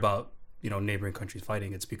you hear about neighboring countries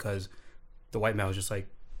fighting, it's because the white man was just like,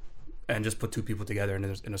 and just put two people together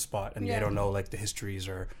in a spot, and they don't know like the histories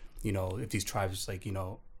or if these tribes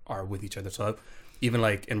are with each other. So even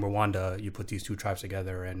like in Rwanda, you put these two tribes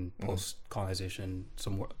together, and post colonization,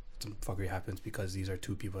 some fuckery happens because these are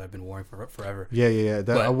two people that have been warring for forever. Yeah.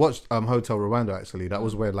 But- I watched Hotel Rwanda actually. That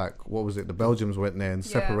was where what was it? The Belgians went there and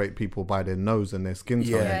separate people by their nose and their skin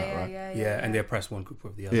tone. Yeah, and they oppress one group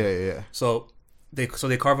over the other. Yeah. So they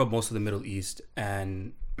carve up most of the Middle East,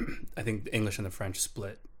 and I think the English and the French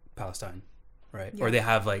split Palestine, right? Or they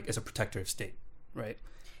have like it's a protectorate state, right?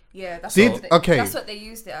 Yeah, that's okay. what they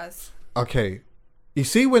used it as. Okay. You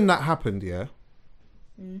see when that happened, yeah?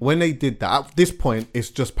 When they did that, at this point, it's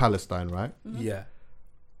just Palestine, right? Yeah,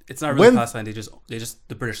 it's not really Palestine. They just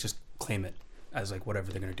the British just claim it as like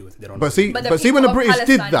whatever they're gonna do with it. They don't. But see, But the when the people of British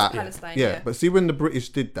did Palestine is that, Palestine, yeah. yeah. But see, when the British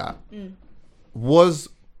did that, was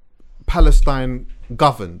Palestine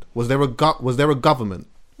governed? Was there a government?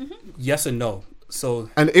 Yes and no. So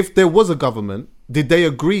And if there was a government, did they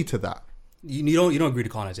agree to that? you don't agree to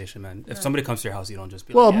colonization, man. If somebody comes to your house, you don't just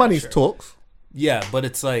be Well, like, yeah, money's sure. talks. Yeah, but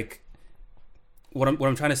it's like what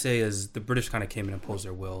I'm trying to say is the British kind of came and imposed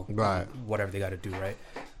their will, Right. Whatever they got to do, right?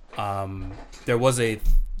 There was the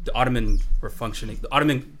Ottoman were functioning. The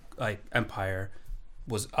Ottoman empire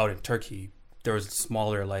was out in Turkey. There was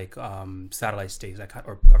smaller satellite states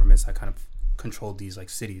or governments that kind of controlled these like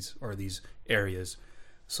cities or these areas.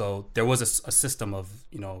 So there was a system of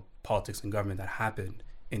politics and government that happened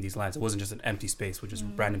in these lands. It wasn't just an empty space with just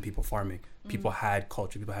random people farming. People had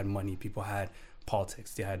culture, people had money, people had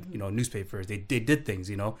politics. They had newspapers. They did things.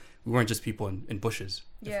 We weren't just people in bushes.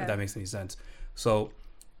 If that makes any sense. So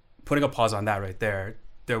putting a pause on that right there,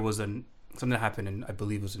 there was something that happened in, I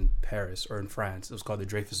believe it was in Paris or in France. It was called the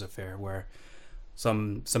Dreyfus Affair, where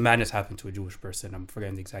some madness happened to a Jewish person. I'm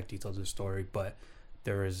forgetting the exact details of the story, but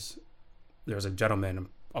there was a gentleman, I'm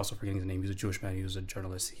also forgetting his name, he was a Jewish man, he was a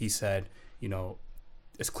journalist. He said,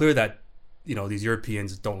 it's clear that these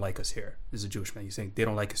Europeans don't like us here. This is a Jewish man. He's saying they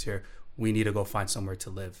don't like us here. We need to go find somewhere to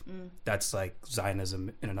live. That's like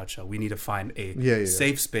Zionism in a nutshell. We need to find a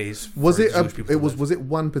safe space. Was for it Jewish people to live. was it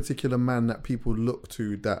one particular man that people look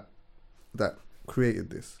to that created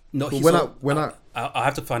this? No, I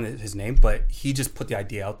have to find his name, but he just put the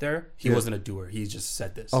idea out there. He wasn't a doer. He just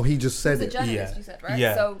said this. Oh, he just said It's a it. journalist, Yeah. you said, right?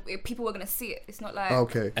 Yeah. So people were gonna see it. It's not like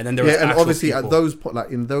Okay. And then there was and actual obviously people. at those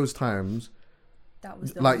in those times, that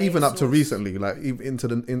was the like main even up to source. recently, like even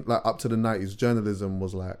up to the 90s, journalism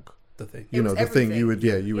was like The thing. It was the thing. You would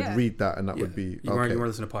everything. read that and that Yeah. would be You weren't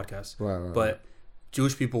listening to podcasts. Right. But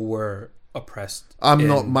Jewish people were oppressed. I'm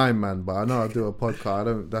not my man, but I know I do a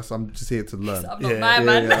podcast. I'm just here to learn. I'm not Yeah. my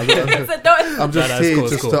man. yeah. So don't- I'm just No, that's here cool,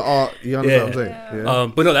 it's just cool. to art. You understand what I'm saying?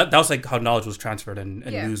 Yeah. But no, that was like how knowledge was transferred and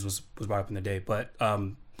Yeah. news was brought up in the day. But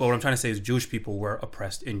what I'm trying to say is Jewish people were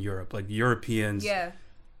oppressed in Europe. Like Europeans,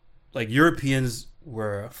 Europeans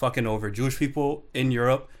were fucking over Jewish people in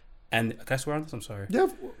Europe. And can I swear on this? I'm sorry. Yeah.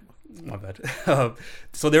 My bad.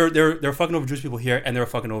 So they're fucking over Jewish people here, and they were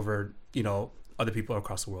fucking over other people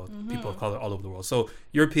across the world, people of color all over the world. So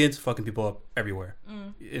Europeans fucking people up everywhere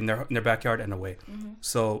in their backyard and away.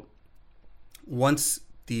 So once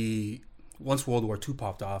World War II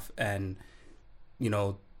popped off and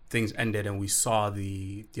things ended and we saw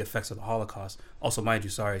the effects of the Holocaust. Also, mind you,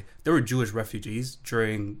 there were Jewish refugees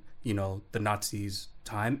during the Nazis'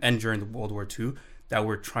 time and during the World War II that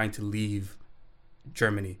were trying to leave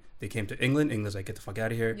Germany. They came to England. England's like, get the fuck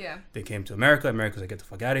out of here. Yeah. They came to America. America's like, get the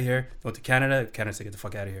fuck out of here. They went to Canada. Canada's like, get the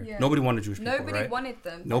fuck out of here. Yeah. Nobody wanted Jewish people, Nobody right? wanted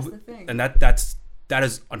them. That's Nobody, the thing. and that's that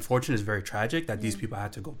is unfortunate. It's very tragic that these people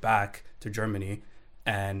had to go back to Germany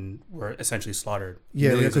and were essentially slaughtered. Yeah,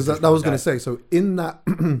 Millions because of that was people going to died. say. So in that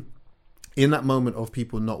in that moment of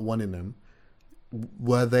people not wanting them,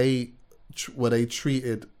 were they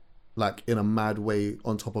treated like in a mad way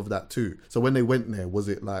on top of that too? So when they went there, was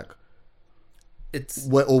it like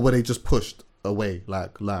or were they just pushed away?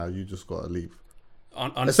 Like, you just gotta leave.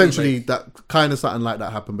 Honestly, Essentially, like, that kind of something like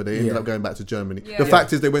that happened, but they ended up going back to Germany. Yeah. The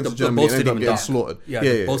fact is, they went to the Germany and boats ended up didn't getting even slaughtered.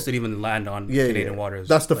 the boats didn't even land on Canadian waters.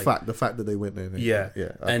 That's the Like, fact. The fact that they went there. Yeah.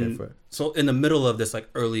 Okay, And fair. so in the middle of this like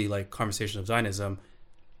early like conversation of Zionism,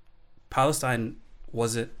 Palestine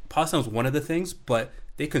was one of the things, but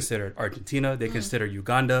they considered Argentina, they considered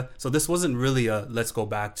Uganda. So this wasn't really a let's go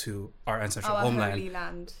back to our ancestral Our homeland. holy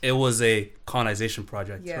land. It was a colonization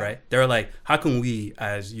project, Yeah. right? They're like, how can we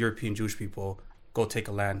as European Jewish people go take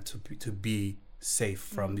a land to be safe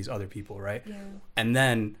from these other people, right? Yeah. And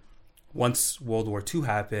then once World War II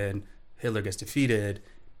happened, Hitler gets defeated,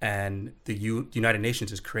 and the United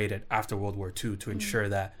Nations is created after World War II to ensure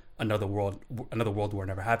that another world war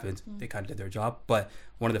never happens. They kind of did their job, but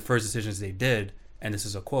one of the first decisions they did, and this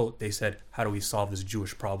is a quote, they said, "How do we solve this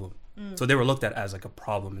Jewish problem?" So they were looked at as like a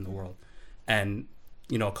problem in the world, and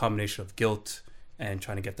a combination of guilt and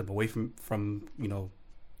trying to get them away from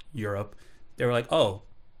Europe. They were like, "Oh,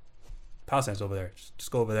 Palestine's over there.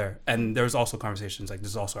 Just go over there." And there was also conversations like, "This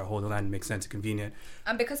is also our holy land. It makes sense, and convenient."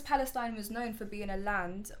 And because Palestine was known for being a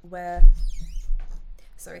land where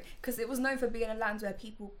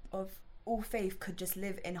people of all faith could just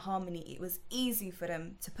live in harmony, it was easy for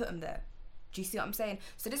them to put them there. Do you see what I'm saying?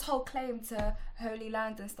 So this whole claim to Holy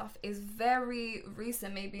Land and stuff is very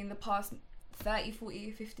recent, maybe in the past 30,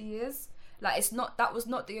 40, 50 years. Like, that was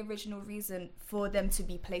not the original reason for them to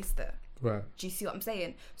be placed there. Right. Do you see what I'm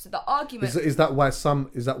saying? So the argument Is that why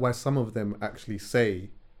some of them actually say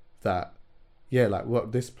that? Yeah, like,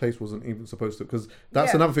 what, this place wasn't even supposed to, because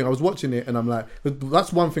that's another thing. I was watching it and I'm like,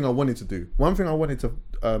 that's one thing I wanted to do. One thing I wanted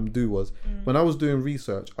to do was when I was doing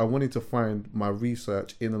research, I wanted to find my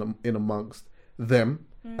research in amongst them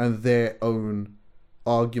and their own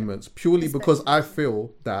arguments, purely because I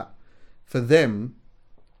feel that for them,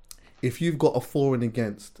 if you've got a for and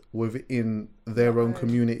against within their own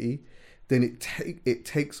community, then it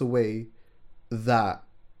takes away that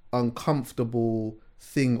uncomfortable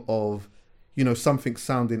thing of, something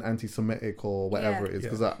sounding anti-Semitic or whatever it is,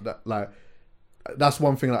 because that's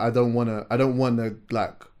one thing that I don't want to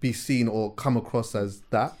like be seen or come across as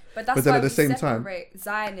that. But that's then why at the same time, separate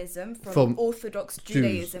Zionism from Orthodox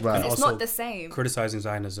Judaism. right. It's Also, not the same. Criticizing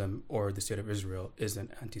Zionism or the state of Israel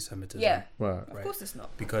isn't anti-Semitism. Yeah, right. of course it's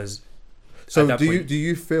not. Because So at that point, do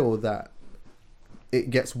you feel that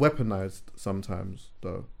it gets weaponized sometimes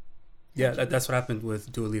though? Yeah, that's what happened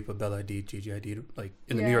with Dua Lipa, Bella Hadid, Gigi Hadid. Like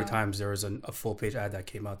in the New York Yeah. Times, there was a full page ad that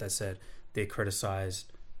came out that said they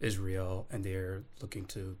criticized Israel and they're looking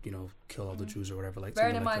to kill all the Jews or whatever. Like,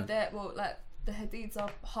 Bearing in something mind like that, the Hadids are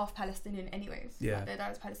half Palestinian anyways. Yeah. Like, their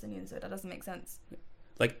dad's Palestinian, so that doesn't make sense.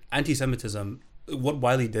 like anti-Semitism. What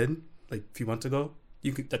Wiley did like a few months ago,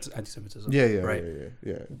 that's anti-Semitism. Yeah, right.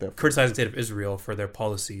 Yeah, definitely. Criticizing the state of Israel for their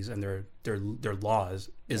policies and their laws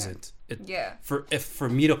isn't. Yeah. For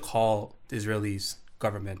me to call the Israeli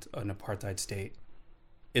government an apartheid state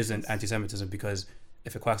isn't anti-Semitism, because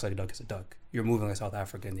if it quacks like a duck, it's a duck. You're moving like South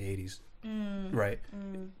Africa in the 80s, right?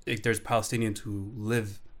 There's Palestinians who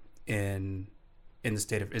live in the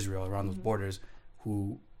state of Israel around those borders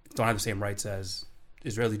who don't have the same rights as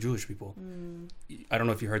Israeli Jewish people. I don't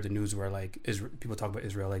know if you heard the news where like people talk about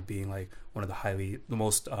Israel like being like one of the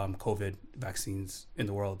most COVID vaccines in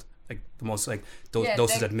the world, like the most like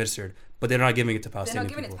doses administered, but they're not giving it to Palestinian They're not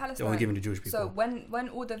giving people. it to Palestine. They're only giving it to Jewish people. So when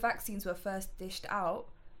all the vaccines were first dished out,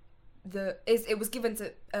 it was given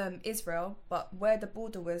to Israel, but where the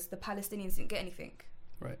border was, the Palestinians didn't get anything.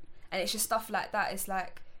 Right. And it's just stuff like that. It's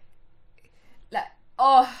like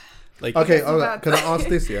Like Okay, all right, can I ask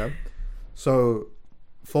this? Yeah. So,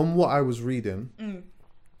 from what I was reading,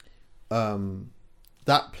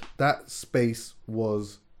 that space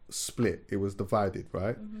was split. It was divided,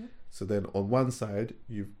 right? So then on one side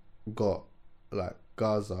you've got like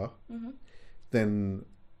Gaza, then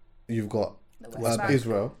you've got The West Bank.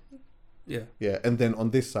 Israel, yeah. and then on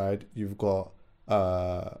this side you've got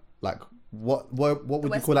like what would you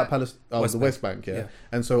West call that? Bank. The West Bank, yeah.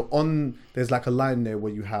 And so there's like a line there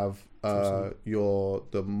where you have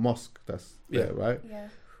the mosque that's there, right? Yeah.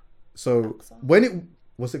 So Al-Aqsa.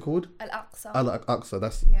 what's it called? Al-Aqsa. Al-Aqsa.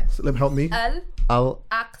 That's Yeah. so let me help me.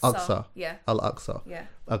 Al-Aqsa. Yeah. Al-Aqsa. Yeah.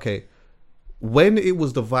 Okay. When it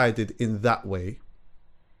was divided in that way,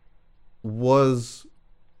 was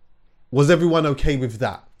everyone okay with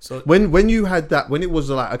that? So when you had that, when it was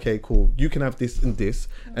like, okay, cool, you can have this and this,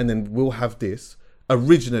 and then we'll have this.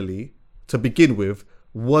 Originally, to begin with,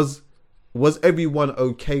 was everyone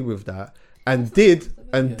okay with that? And did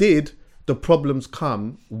the problems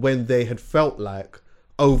come when they had felt like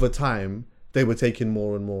over time they were taking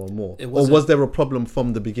more and more and more, or was there a problem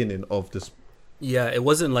from the beginning of this? Yeah, it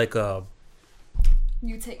wasn't like a.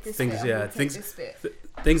 You take this things, bit. yeah, Take things. this bit.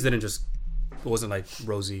 Things didn't just. It wasn't like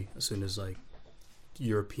rosy as soon as like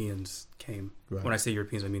Europeans came. Right. When I say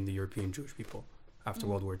Europeans, I mean the European Jewish people after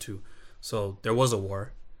World War II. So there was a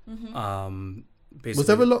war. Basically, Was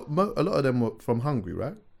there a lot of them were from Hungary,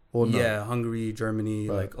 right? Or no? Yeah, Hungary, Germany,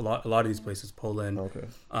 Right. like a lot of these places, Poland. Okay.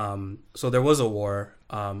 So there was a war.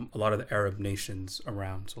 A lot of the Arab nations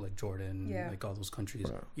around, so like Jordan, Yeah. like all those countries,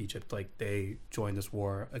 Right. Egypt, like they joined this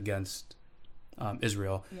war against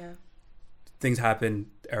Israel. Yeah. Things happened.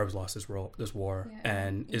 The Arabs lost this war, Yeah.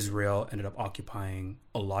 and Israel ended up occupying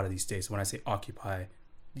a lot of these states. When I say occupy,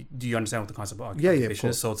 do you understand what the concept of occupation of is?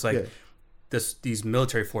 course. So it's like Yeah. these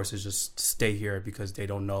military forces just stay here because they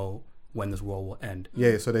don't know when this war will end.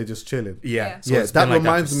 Yeah, so they're just chilling. Yeah, so Yeah, it's that been like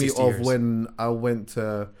reminds for me 60 of years. when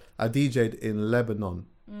I DJ'd in Lebanon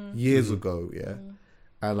years ago, yeah.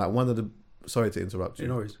 And like one of the, sorry to interrupt you.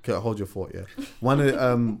 No worries. Okay, hold your thought, yeah. One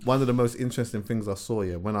of the most interesting things I saw,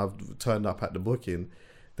 yeah, when I turned up at the booking,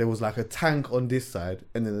 there was like a tank on this side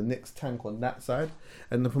and then the next tank on that side.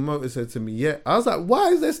 And the promoter said to me, yeah. I was like, why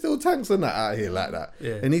is there still tanks and that out here like that?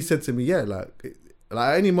 Yeah. And he said to me, yeah, like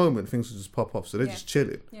at any moment things will just pop off. So they're just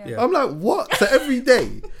chilling. Yeah. I'm like, what? So every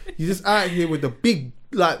day you're just out here with a big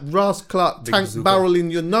like Ross Clark Big tank bazooka. barrel in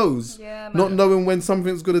your nose, Yeah, man. not knowing when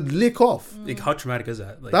something's gonna lick off. Like, how traumatic is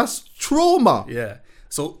that? Like, That's trauma. yeah.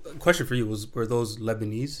 So, question for you were those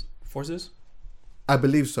Lebanese forces? I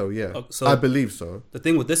believe so. Yeah, Oh, so- I believe so. The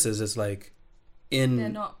thing with this is like They're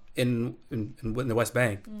in not. in the West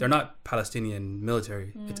Bank, they're not Palestinian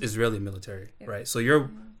military. It's Israeli military, right? So you're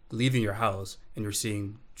leaving your house and you're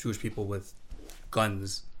seeing Jewish people with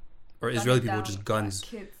guns, or Israeli people with just guns,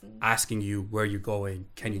 Kids and, asking you where you're going.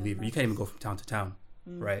 Can you leave? You can't even go from town to town,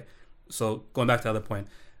 right? So going back to the other point,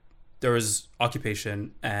 there was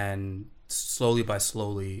occupation, and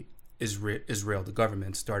slowly, Israel, the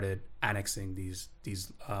government, started annexing these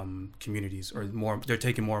communities, or more. They're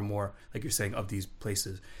taking more and more, like you're saying, of these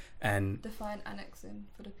places. And define annexing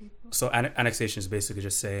for the people. so annexation is basically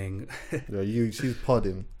just saying Yeah, she's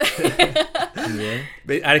podding. Yeah,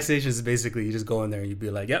 annexation is basically you just go in there and you'd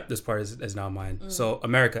be like, yep, this part is now mine. So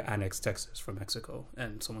America annexed Texas from Mexico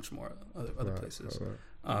and so much more other places. right.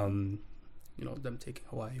 Them taking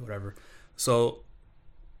Hawaii, whatever. So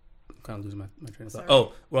I'm kind of losing my train of thought. Sorry.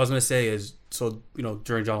 Oh, what I was going to say is, so,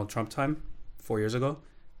 during Donald Trump time, 4 years ago,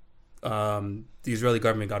 the Israeli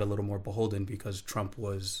government got a little more beholden because Trump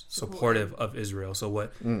was supportive of Israel. So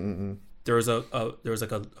what there was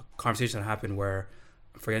like a conversation that happened where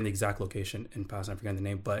I'm forgetting the exact location in Palestine, I'm forgetting the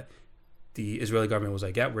name, but the Israeli government was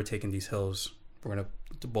like, yeah, we're taking these hills, we're going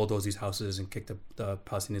to bulldoze these houses and kick the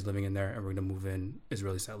Palestinians living in there, and we're going to move in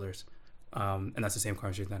Israeli settlers. And that's the same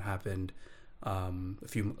conversation that happened a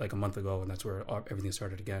month ago, and that's where everything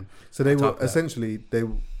started again. So they On top were of that- essentially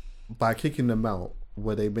by kicking them out,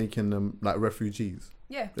 were they making them like refugees?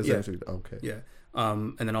 Yeah. Essentially, okay. Yeah.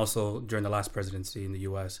 And then also during the last presidency in the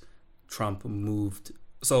U.S., Trump moved.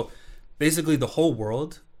 So basically, the whole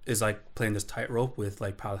world is like playing this tightrope with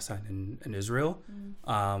like Palestine and Israel,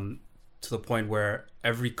 to the point where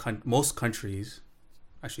most countries,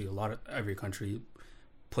 actually every country,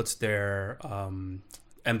 puts their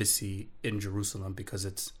embassy in Jerusalem because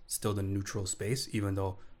it's still the neutral space, even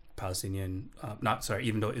though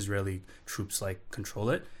even though Israeli troops like control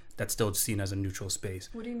it, that's still seen as a neutral space.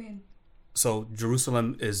 What do you mean? So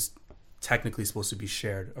Jerusalem is technically supposed to be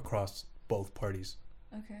shared across both parties,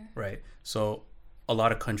 Okay. right? So a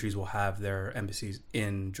lot of countries will have their embassies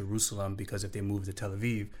in Jerusalem because if they move to Tel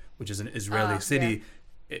Aviv, which is an Israeli city,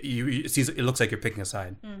 it looks like you're picking a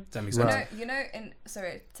side. Does that make sense? Right.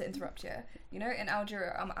 Sorry to interrupt you. In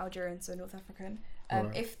Algeria, I'm Algerian, so North African.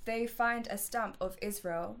 If they find a stamp of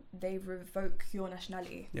Israel, they revoke your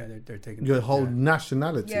nationality. Yeah, they're taking Your whole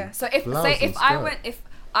nationality. Yeah. So if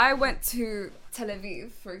I went to Tel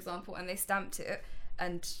Aviv, for example, and they stamped it,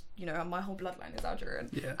 and my whole bloodline is Algerian,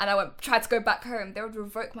 and I tried to go back home, they would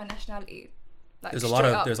revoke my nationality. Like, there's a lot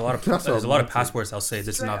of passports I'll say this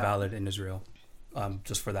is Straight not up. valid in Israel,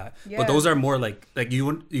 just for that. Yeah. But those are more like you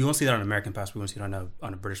won't see that on an American passport, you won't see it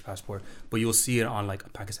on a British passport, but you'll see it on like a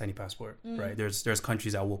Pakistani passport, right? There's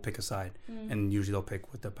countries that will pick a side, and usually they'll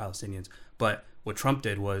pick with the Palestinians. But what Trump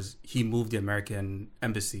did was he moved the American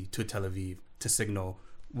embassy to Tel Aviv to signal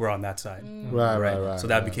we're on that side, Right. So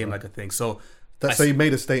that became like a thing. So So you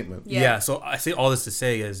made a statement. Yeah. So I say all this to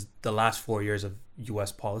say is the last 4 years of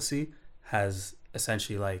U.S. policy has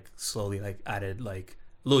essentially like slowly like added like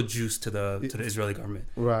a little juice to the Israeli government.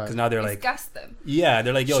 Right. Because now they're It's like, gassed them. yeah,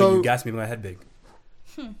 they're like, yo, So- you gassed me with my head big.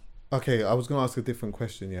 Okay, I was going to ask a different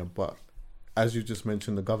question, yeah, but as you just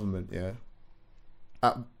mentioned the government, yeah,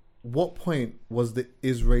 at what point was the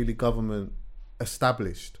Israeli government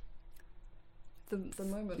established? The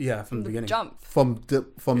moment. Yeah, from the beginning. Jump. From the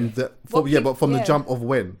What but from the yeah. jump of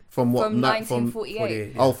when? From what? From night? From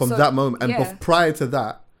 1948. yeah. from So, that moment, and yeah. prior to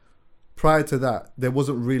that, there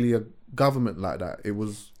wasn't really a government like that. It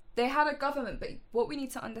was They had a government, but what we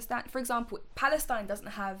need to understand, for example, Palestine doesn't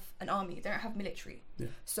have an army. They don't have military. Yeah.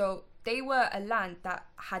 So they were a land that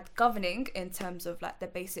had governing in terms of like the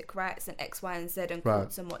basic rights and X, Y, and Z and Right.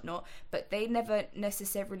 courts and whatnot. But they never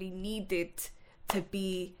necessarily needed to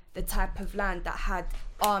be the type of land that had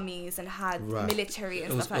armies and had Right. military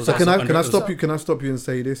and It was- stuff like it was so. that. Can I under- stop you? Can I stop you and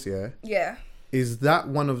say this? Yeah, Yeah. is that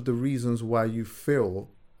one of the reasons why you feel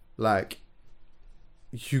like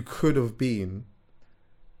you could have been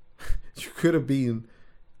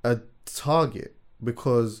a target?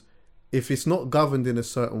 Because if it's not governed in a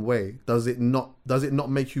certain way, does it not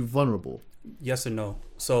make you vulnerable? Yes and no.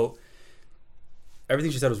 So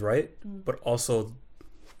everything she said was right, but also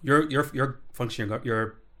you're functioning,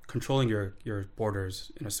 you're controlling your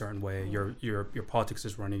borders in a certain way. Your politics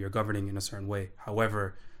is running, you're governing in a certain way.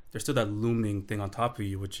 However, there's still that looming thing on top of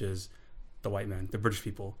you, which is the white man, the British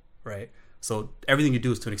people, right? So everything you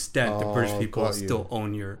do is to an extent the British people got you. still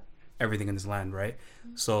own everything in this land, right?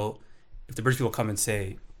 So if the British people come and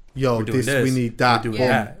say, Yo, we're doing this, we need that. we're doing boom.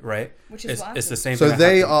 that, right? Which is what it's the happened. same So thing.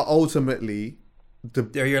 they that happened. are ultimately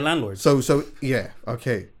they're your landlords. so yeah,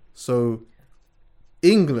 okay. So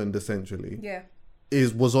England essentially Yeah.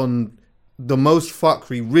 was on the most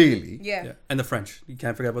fuckery, really. Yeah. Yeah. And the French. You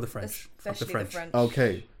can't forget about the French. Fuck Especially the French.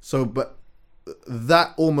 Okay, so but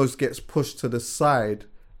that almost gets pushed to the side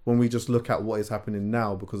when we just look at what is happening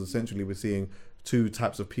now, because essentially we're seeing two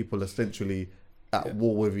types of people essentially at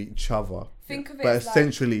war with each other. Think of it But as like-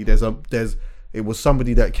 essentially, it was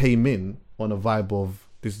somebody that came in on a vibe of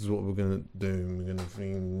this is what we're gonna do, we're gonna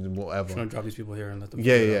I'm whatever. gonna drop these people here and let them.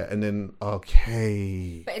 Yeah, figure it yeah, out. and then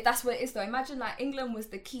okay, But that's what it is though. Imagine like England was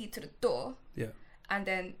the key to the door. Yeah. And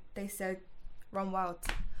then they said, run wild.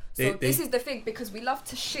 So They- this is the thing, because we love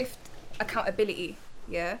to shift accountability.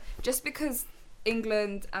 Yeah. Just because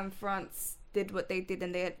England and France did what they did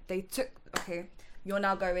and they took, okay, you're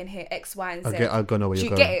now going here X, Y, and Z. I know where Do you're you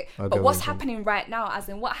going. get it? I get But where what's you're going. happening right now, as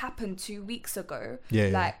in what happened 2 weeks ago? Yeah,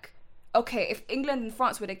 yeah. Like, okay, if England and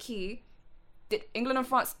France were the key, did England and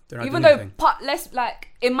France, They're not even doing though anything. less, like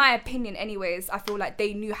in my opinion, anyways, I feel like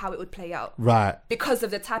they knew how it would play out right? because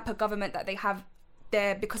of the type of government that they have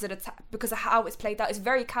there, because of how it's played out. It's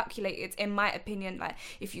very calculated, in my opinion. Like,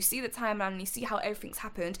 if you see the timeline and you see how everything's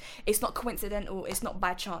happened, it's not coincidental. It's not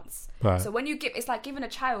by chance. Right. So when you give, it's like giving a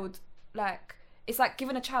child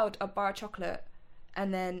a bar of chocolate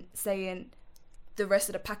and then saying the rest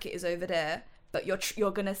of the packet is over there, but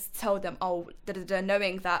you're gonna tell them, oh,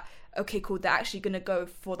 knowing that, okay, cool, they're actually gonna go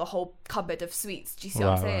for the whole cupboard of sweets. Do you see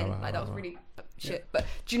what I'm saying? Like, that was really shit. But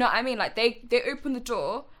do you know what I mean? Like, they opened the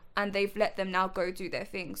door and they've let them now go do their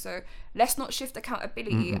thing. So let's not shift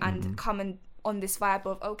accountability and come and on this vibe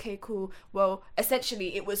of, okay, cool, well,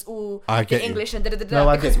 essentially it was all I the get you. English and da-da-da-da. No,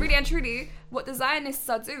 I Because get you. really and truly, what the Zionists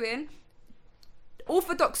are doing,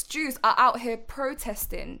 Orthodox Jews are out here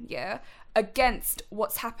protesting, yeah, against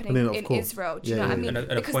what's happening I mean, of in course. Israel. Do you Yeah, know what I yeah, mean? yeah.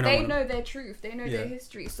 And a Because point I they wanna- know their truth, they know their Yeah.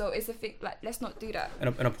 history. So it's a thing, like, let's not do that. And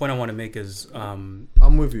a point I want to make is I'm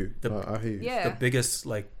with you. I hear you. Yeah. the biggest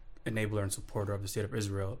like enabler and supporter of the state of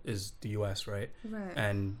Israel is the U.S. Right? Right.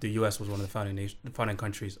 And the U.S. was one of the founding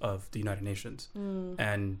countries of the United Nations,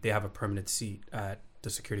 and they have a permanent seat at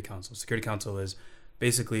the Security Council. Security Council is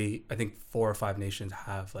basically, I think 4 or 5 nations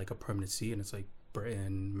have like a permanent seat, and it's like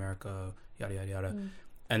Britain, America, yada yada yada.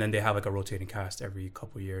 And then they have like a rotating cast every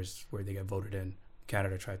couple of years where they get voted in.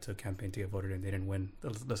 Canada tried to campaign to get voted in. They didn't win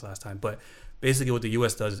this last time. But basically what the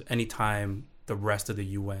U.S. does is anytime the rest of the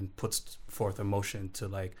UN puts forth a motion to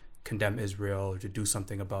like condemn Israel or to do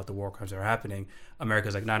something about the war crimes that are happening,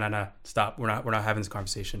 America's like, nah, stop. We're not having this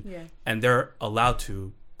conversation. Yeah. And they're allowed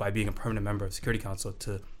to, by being a permanent member of the Security Council,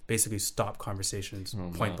 to basically stop conversations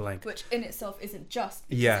point blank. Which in itself isn't just.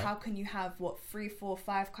 Because Yeah. how can you have, 3, 4,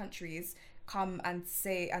 5 countries come and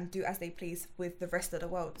say and do as they please with the rest of the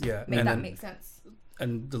world? Yeah, Make and that then- make sense?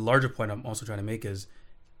 And the larger point I'm also trying to make is,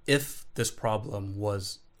 if this problem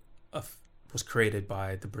was created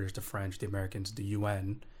by the British, the French, the Americans, the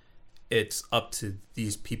UN, it's up to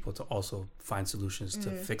these people to also find solutions to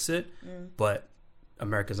fix it. But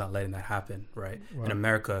America's not letting that happen, right? And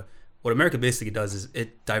what America basically does is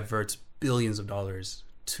it diverts billions of dollars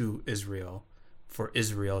to Israel for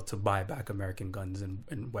Israel to buy back American guns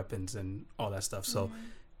and weapons and all that stuff. So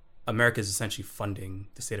America is essentially funding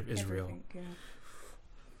the state of Israel.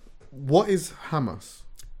 What is Hamas?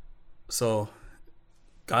 So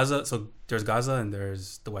there's Gaza and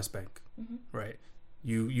there's the West Bank, right?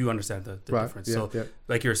 You understand the difference.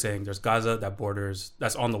 Like you were saying, there's Gaza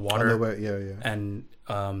that's on the water. And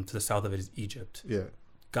to the south of it is Egypt.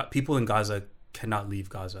 People in Gaza cannot leave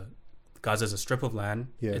Gaza. Gaza is a strip of land.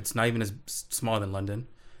 It's not even as small than London,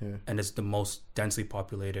 and it's the most densely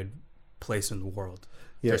populated place in the world.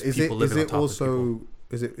 There's is people it living on top also of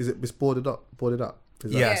people. is it boarded up?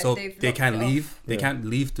 So they can't leave. They can't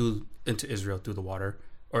leave into Israel through the water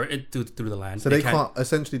or through the land. So they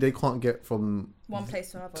can't get from one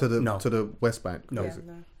place to another to the West Bank. No.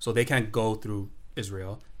 So they can't go through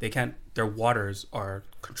Israel. They can't. Their waters are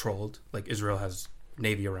controlled. Like Israel has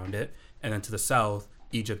navy around it, and then to the south,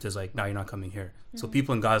 Egypt is like, no, you're not coming here. So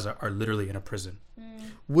people in Gaza are literally in a prison.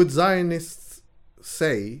 Would Zionists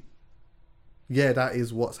say, yeah, that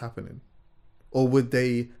is what's happening? Or would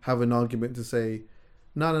they have an argument to say,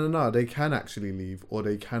 no, they can actually leave, or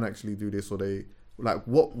they can actually do this, or they like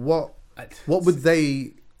what would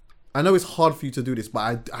they? I know it's hard for you to do this,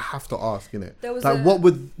 but I have to ask, innit?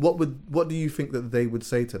 What do you think that they would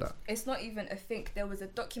say to that? It's not even a think. There was a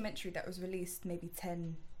documentary that was released maybe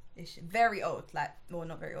 10-ish, very old, not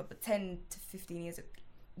very old, but 10 to 15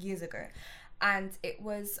 years ago. And it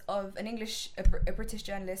was of a British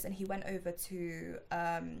journalist, and he went over to,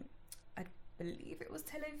 I believe it was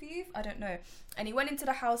Tel Aviv, I don't know. And he went into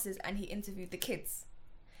the houses and he interviewed the kids.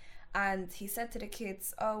 And he said to the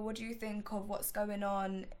kids, oh, what do you think of what's going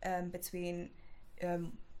on between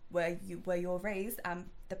where you're raised and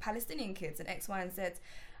the Palestinian kids and X, Y, and Z?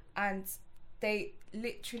 And they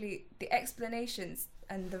literally, the explanations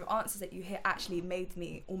and the answers that you hear actually made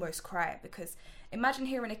me almost cry, because imagine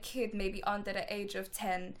hearing a kid maybe under the age of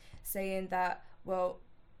 10 saying that, well,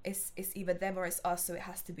 it's either them or it's us, so it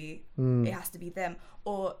has to be them.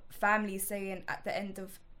 Or families saying at the end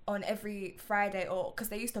of on every Friday, or because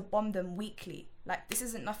they used to bomb them weekly. Like, this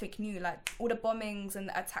isn't nothing new. Like, all the bombings and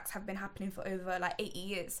the attacks have been happening for over like 80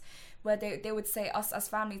 years, where they would say us as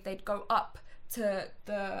families, they'd go up to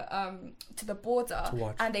the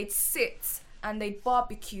border and they'd sit and they'd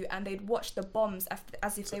barbecue and they'd watch the bombs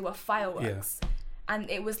as if they were fireworks. And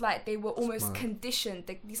it was like they were almost conditioned.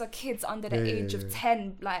 These are kids under the age of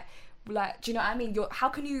 10. Like, do you know what I mean?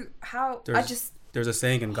 There's a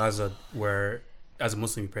saying in Gaza where, as a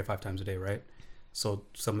Muslim, you pray 5 times a day, right? So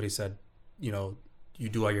somebody said, you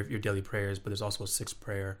do all your daily prayers, but there's also a sixth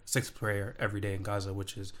prayer every day in Gaza,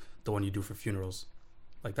 which is the one you do for funerals.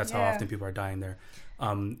 Like, that's how often people are dying there.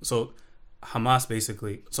 So Hamas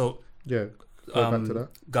basically, back to that.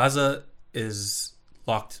 Gaza is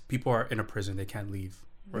locked. People are in a prison. They can't leave,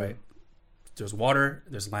 right? There's water,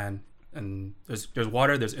 there's land, and there's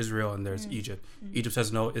water, there's Israel, and there's Egypt. Egypt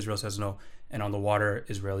says no, Israel says no. And on the water,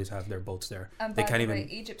 Israelis have their boats there. And by the way,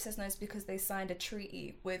 Egypt says no is because they signed a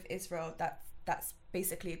treaty with Israel that's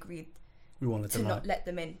basically agreed to not let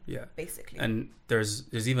them in. Yeah, basically. And there's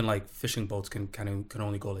even like fishing boats can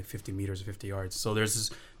only go like 50 meters or 50 yards. So there's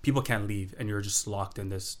this, people can't leave, and you're just locked in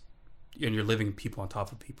this, and you're living people on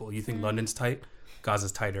top of people. You think London's tight?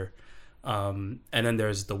 Gaza's tighter. And then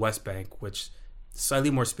there's the West Bank, which is slightly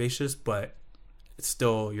more spacious, but it's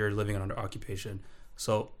still, you're living under occupation.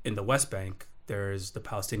 So in the West Bank, there's the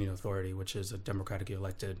Palestinian Authority, which is a democratically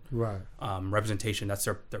elected representation. That's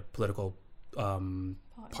their political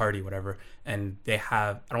party, whatever. And they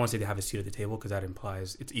have, I don't want to say they have a seat at the table because that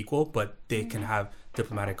implies it's equal, but they can have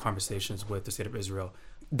diplomatic conversations with the state of Israel.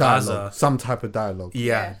 Gaza, some type of dialogue.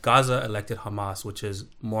 Yeah, Gaza elected Hamas, which is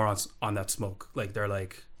more on that smoke. Like, they're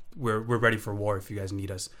like, we're ready for war if you guys need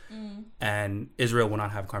us. And Israel will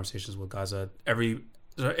not have conversations with Gaza.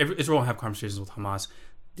 Israel won't have conversations with Hamas.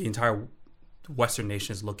 The entire Western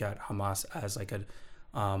nations look at Hamas as like a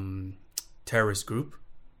terrorist group,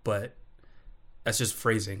 but that's just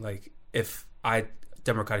phrasing. Like, if I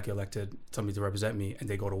democratically elected somebody to represent me and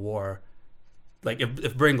they go to war, like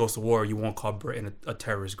if Britain goes to war, you won't call Britain a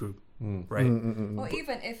terrorist group, right? Or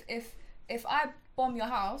even if I bomb your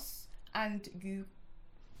house and you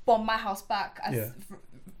bomb my house back as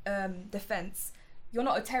defense, you're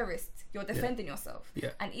not a terrorist. You're defending yourself. Yeah.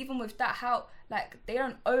 And even with that, how, like, they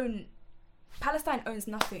don't own, Palestine owns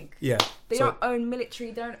nothing. Yeah. They don't own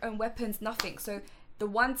military, they don't own weapons, nothing. So the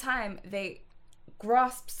one time they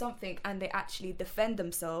grasp something and they actually defend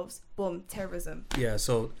themselves, boom, terrorism. Yeah,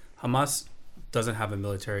 so Hamas doesn't have a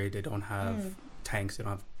military. They don't have tanks. They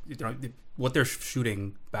don't have what they're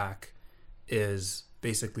shooting back is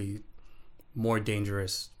basically more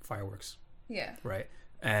dangerous fireworks. Yeah. Right.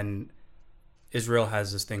 And Israel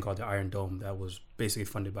has this thing called the Iron Dome that was basically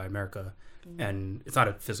funded by America. And it's not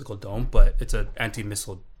a physical dome, but it's an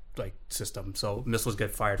anti-missile like system. So missiles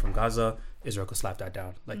get fired from Gaza, Israel could slap that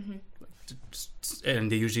down.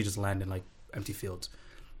 And they usually just land in like empty fields.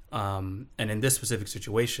 And in this specific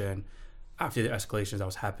situation, after the escalations that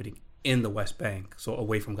was happening in the West Bank, so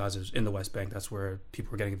away from Gaza, in the West Bank, that's where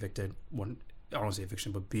people were getting evicted. I don't want to say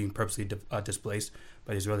eviction, but being purposely displaced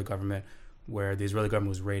by the Israeli government, where the Israeli government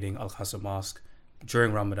was raiding Al-Aqsa Mosque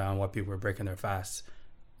during Ramadan while people were breaking their fasts.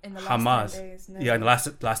 In the last 10 days. In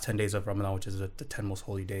the last 10 days of Ramadan, which is the 10 most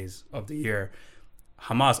holy days of the year,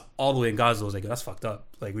 Hamas all the way in Gaza was like, that's fucked up.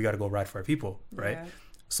 Like, we got to go ride for our people, right? Yeah.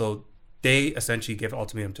 So they essentially gave an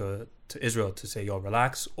ultimatum to Israel to say, yo,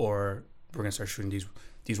 relax, or we're going to start shooting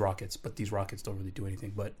these rockets. But these rockets don't really do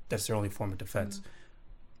anything, but that's their only form of defense.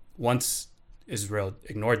 Once Israel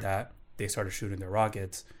ignored that, they started shooting their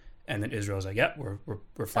rockets. And then Israel's like, yeah, we're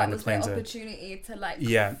flying the planes. That was their opportunity to like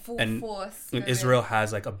full force. And Israel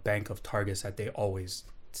has like a bank of targets that they always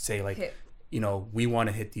say like, hit. We want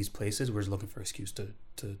to hit these places. We're just looking for an excuse to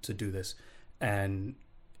do this. And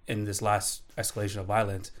in this last escalation of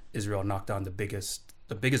violence, Israel knocked down the biggest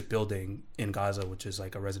building in Gaza, which is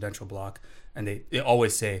like a residential block. And they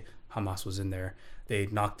always say Hamas was in there. They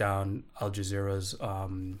knocked down Al Jazeera's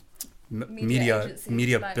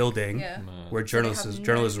media building where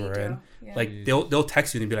journalists were in. Yeah. Like they'll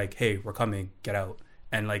text you and be like, hey, we're coming, get out.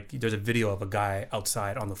 And like there's a video of a guy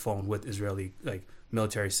outside on the phone with Israeli like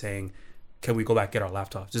military saying, can we go back get our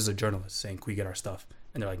laptops? This is a journalist saying, can we get our stuff?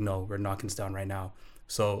 And they're like, no, we're knocking this down right now.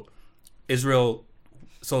 So Hamas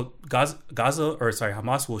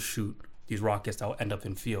will shoot these rockets that will end up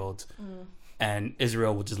in fields, and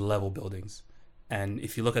Israel will just level buildings. And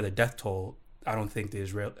if you look at the death toll, I don't think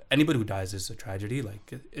anybody who dies is a tragedy.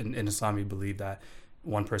 Like in Islam, we believe that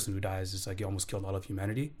one person who dies is like you almost killed all of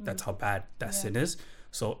humanity. That's how bad that sin is.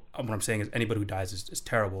 So what I'm saying is anybody who dies is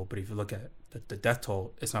terrible. But if you look at the death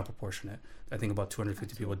toll, it's not proportionate. I think about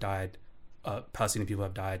 250 people died. Palestinian people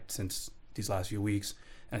have died since these last few weeks.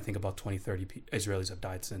 And I think about 20-30 Israelis have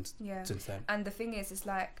died since then. And the thing is, it's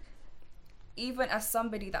like, even as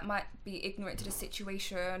somebody that might be ignorant to the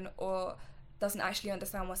situation or doesn't actually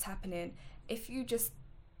understand what's happening, if you just,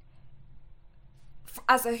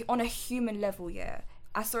 on a human level,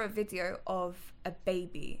 I saw a video of a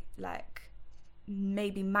baby, like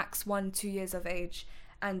maybe max 1-2 years of age,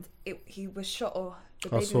 and he was shot, or the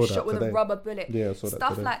baby was shot with a rubber bullet. Yeah, I saw that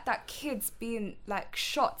Stuff today. like that, kids being like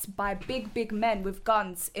shot by big men with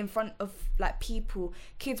guns in front of like people,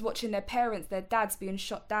 kids watching their parents, their dads being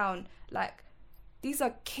shot down. Like, these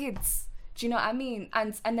are kids. Do you know what I mean?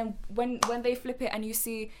 And then when they flip it and you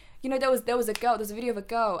see, there was a video of a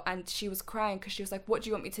girl and she was crying because she was like, what do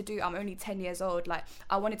you want me to do? I'm only 10 years old. Like,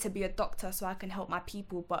 I wanted to be a doctor so I can help my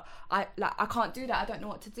people, but I can't do that. I don't know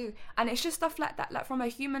what to do. And it's just stuff like that, like from a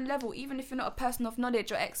human level, even if you're not a person of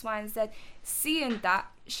knowledge or X, Y, and Z, seeing that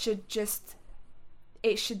should do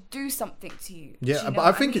something to you. Yeah, but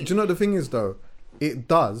I think, the thing is though, it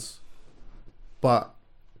does, but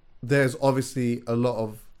there's obviously a lot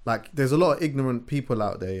of, like, there's a lot of ignorant people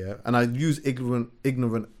out there, yeah. And I use ignorant,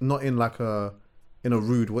 not in like a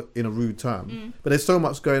rude term. But there's so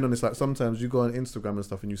much going on. It's like sometimes you go on Instagram and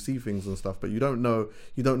stuff and you see things and stuff, but you don't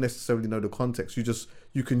necessarily know the context.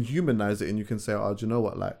 You can humanize it and you can say, oh, do you know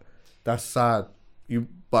what? Like, that's sad.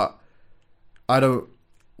 But I don't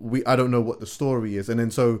know what the story is. And then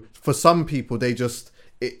so for some people, they just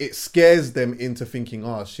it scares them into thinking,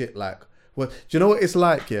 oh shit, like, well, do you know what it's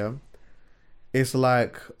like? Yeah. It's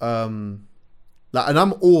like, and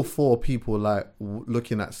I'm all for people like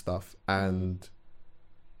looking at stuff and,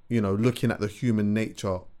 looking at the human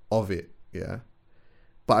nature of it, yeah.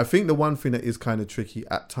 But I think the one thing that is kind of tricky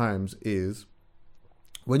at times is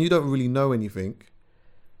when you don't really know anything,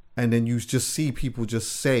 and then you just see people just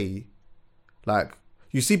say, like,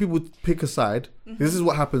 you see people pick a side. This is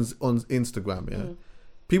what happens on Instagram, yeah.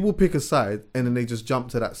 People pick a side and then they just jump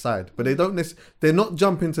to that side, but they're not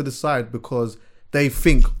jumping to the side because they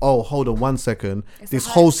think, oh, hold on 1 second, this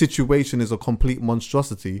whole situation is a complete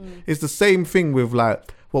monstrosity. It's the same thing with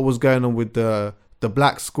like what was going on with the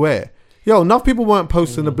black square. Yo, enough people weren't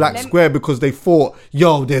posting the black square because they thought,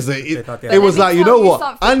 yo, it was like, you know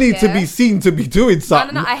what? I need to be seen to be doing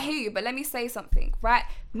something. No, I hear you, but let me say something, right?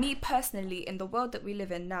 Me personally, in the world that we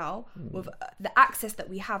live in now, with the access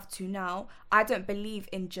that we have to now, I don't believe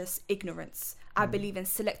in just ignorance. I believe in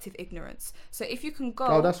selective ignorance. So if you can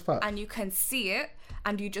go that's fact. and you can see it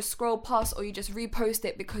and you just scroll past or you just repost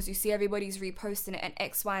it because you see everybody's reposting it and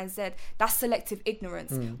X, Y, and Z, that's selective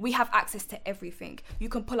ignorance. We have access to everything. You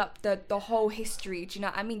can pull up the whole history. Do you know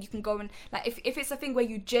what I mean? You can go and, like, if it's a thing where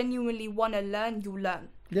you genuinely want to learn, you'll learn.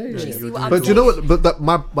 Yeah. Do you see what I'm But you know saying? what? But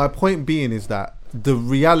my point being is that the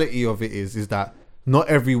reality of it is that not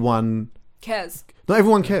everyone Cares.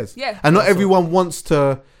 cares. Yeah. And not everyone wants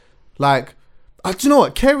to, like. Do you know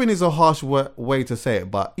what? Caring is a harsh way to say it,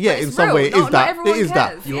 but yeah, But in it's some real. way it Not is that. It everyone is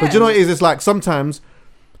that. cares. Yeah. But do you know what it is? It's like sometimes,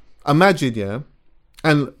 imagine, yeah,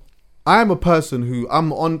 and I'm a person who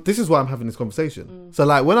I'm on. This is why I'm having this conversation. So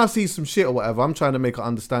like when I see some shit or whatever, I'm trying to make an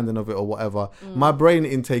understanding of it or whatever. My brain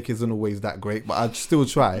intake isn't always that great, but I still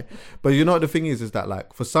try. But you know what the thing is that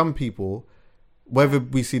like for some people, whether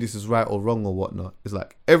we see this as right or wrong or whatnot, it's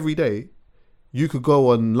like every day you could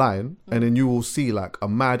go online and then you will see like a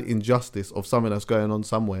mad injustice of something that's going on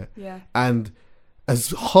somewhere. Yeah. And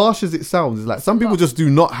as harsh as it sounds, it's like some people just do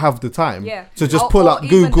not have the time to just pull Or up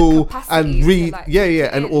even the Google capacity and to, read. like, Yeah, take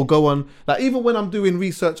it and in. or go on. Like even when I'm doing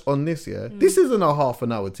research on this, this isn't a half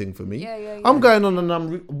an hour thing for me. Yeah. I'm going on and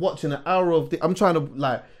I'm watching an hour of I'm trying to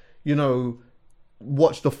like, you know,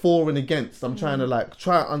 watch the for and against. I'm trying to like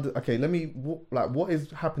okay, let me what is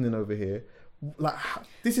happening over here. Like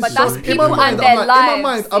this is But so, that's in people my mind, and their in my mind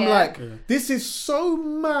lives, I'm yeah. like this is so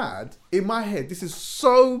mad in my head. This is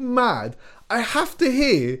so mad. I have to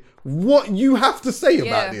hear what you have to say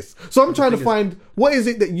about this. So I'm trying to find what is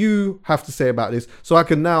it that you have to say about this, so I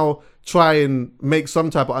can now try and make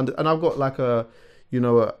some type of and I've got like a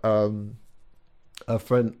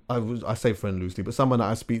friend. I say friend loosely, but someone that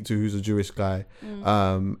I speak to who's a Jewish guy,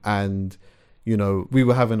 and you know we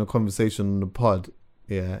were having a conversation on the pod.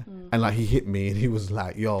 Yeah. And like he hit me and he was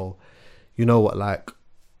like, yo, you know what, like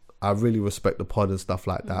I really respect the pod and stuff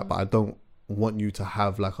like that, but I don't want you to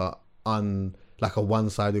have like a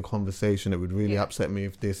one-sided conversation. It would really upset me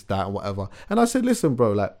if this, that, and whatever. And I said, listen,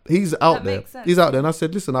 bro, like he's out there. He's out there. And I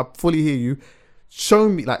said, listen, I fully hear you. Show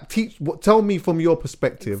me, like tell me from your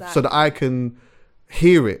perspective so that I can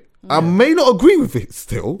hear it. I may not agree with it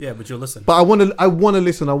still. Yeah, but you'll listen. But I want to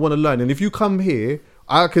listen. I want to learn. And if you come here,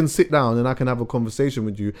 I can sit down and I can have a conversation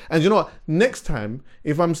with you. And you know what? Next time,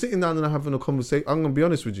 if I'm sitting down and I'm having a conversation, I'm going to be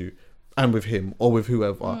honest with you and with him or with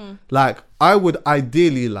whoever. Like, I would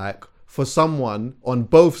ideally like for someone on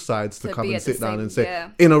both sides to come and sit down and say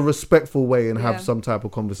in a respectful way and have some type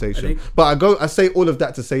of conversation. But I say all of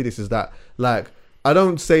that to say this is that, like, I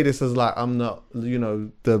don't say this as like I'm not, you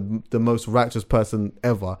know, the most righteous person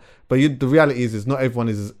ever. But the reality is not everyone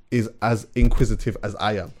is as inquisitive as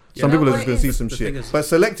I am. Some people are just going to see some shit. But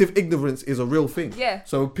selective ignorance is a real thing. Yeah.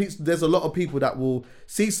 So there's a lot of people that will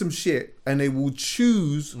see some shit and they will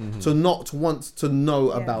choose to not want to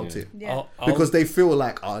know about it. Yeah. Because they feel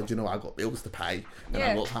like, oh, you know, I got bills to pay. And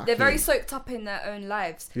I'm not happy. They're very soaked up in their own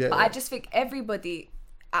lives. Yeah, but I just think everybody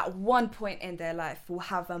at one point in their life will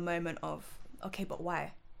have a moment of, okay, but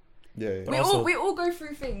why? Yeah. We all go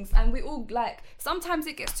through things and we all like sometimes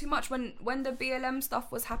it gets too much. When the BLM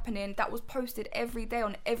stuff was happening, that was posted every day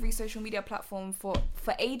on every social media platform for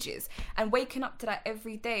ages, and waking up to that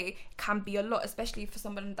every day can be a lot, especially for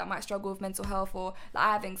someone that might struggle with mental health or like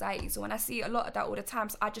I have anxiety. So when I see a lot of that all the time,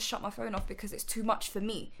 so I just shut my phone off because it's too much for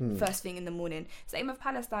me first thing in the morning. Same with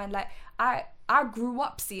Palestine. Like I grew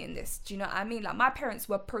up seeing this, do you know what I mean? Like my parents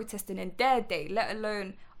were protesting in their day, let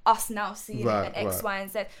alone us now seeing it and X, Y, and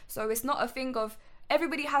Z. So it's not a thing of,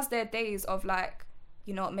 everybody has their days of like,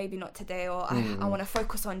 you know, maybe not today, or I want to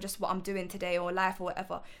focus on just what I'm doing today or life or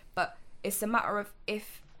whatever. But it's a matter of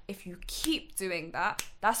if you keep doing that,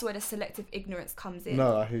 that's where the selective ignorance comes in.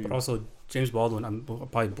 No, I hear you. But also James Baldwin, I'm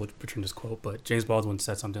probably butchering this quote, but James Baldwin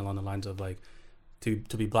said something along the lines of like, to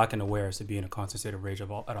be black and aware is to be in a constant state of rage at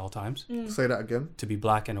all times. Say that again. To be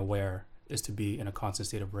black and aware is to be in a constant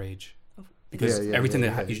state of rage. Because everything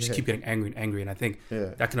you just keep getting angry, and I think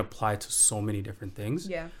that can apply to so many different things.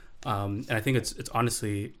 Yeah. And I think it's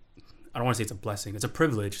honestly, I don't want to say it's a blessing. It's a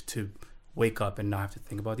privilege to wake up and not have to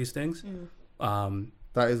think about these things.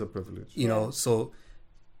 That is a privilege. You know, so,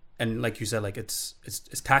 and like you said, like it's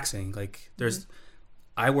taxing. Like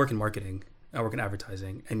I work in marketing, I work in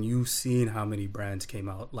advertising, and you've seen how many brands came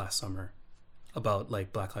out last summer about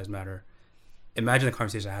like Black Lives Matter. Imagine the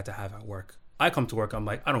conversation I had to have at work. I come to work, I'm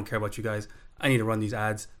like, I don't care about you guys. I need to run these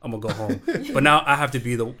ads. I'm gonna go home. But now I have to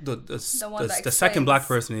be the second black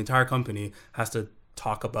person in the entire company has to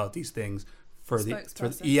talk about these things for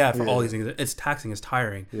all these things. It's taxing, it's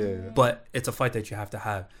tiring. But it's a fight that you have to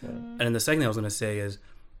have. And then the second thing I was gonna say is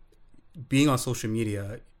being on social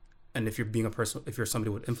media, and if you're being a person, if you're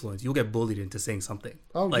somebody with influence, you'll get bullied into saying something.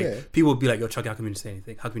 Oh, like yeah. people will be like, "Yo, Chucky, how come you didn't say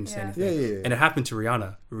anything? How come you didn't say anything?" Yeah. And it happened to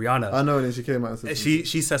Rihanna. I know, and then she came out and said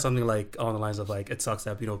She said something like along the lines of like, "It sucks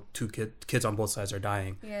that two kids on both sides are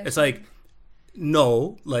dying." Yeah, it's like,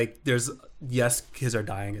 no, like yes, kids are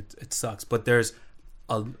dying. It sucks, but there's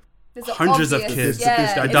hundreds of kids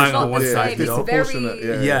that are dying on one side. You know,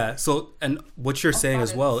 yeah. So, and what you're saying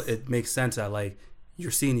as well, it makes sense that like you're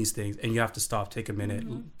seeing these things and you have to stop, take a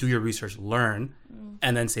minute, do your research, learn,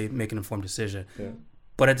 and then make an informed decision. Yeah.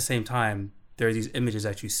 But at the same time, there are these images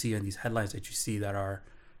that you see and these headlines that you see that are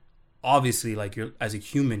obviously like, you're as a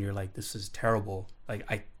human, you're like, this is terrible. Like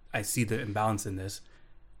I see the imbalance in this.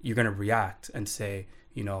 You're gonna react and say,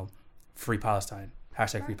 you know, free Palestine,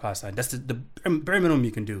 hashtag free Palestine. That's the bare minimum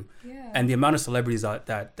you can do. Yeah. And the amount of celebrities that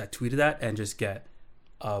tweeted that and just get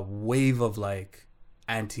a wave of like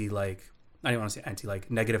anti, like, I don't want to say anti, like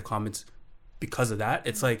negative comments because of that.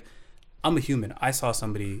 It's like, I'm a human. I saw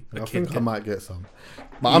somebody. I think I might get some,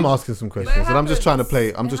 but I'm asking some questions, and I'm just trying to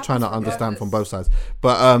play. I'm just trying to understand from both sides.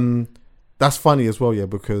 But that's funny as well, yeah,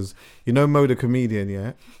 because you know Mo the comedian,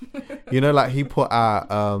 yeah, you know, like he put out,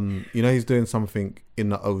 you know, he's doing something in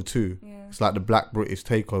the O2. Yeah. It's like the Black British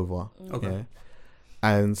Takeover. Okay. Yeah?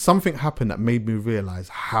 And something happened that made me realize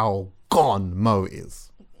how gone Mo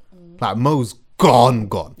is. Like Mo's gone.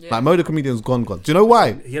 Yeah. Like Mo the comedian's gone. Do you know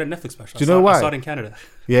why? He had a Netflix special. Do you know why? I saw it in Canada.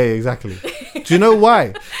 Yeah, exactly. Do you know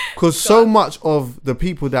why? Because so much of the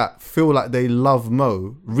people that feel like they love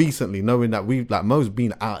Mo recently, knowing that Mo's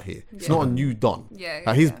been out here. It's not a new Don.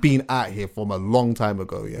 Like he's been out here from a long time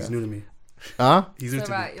ago. Yeah, he's new to me. Huh? He's new to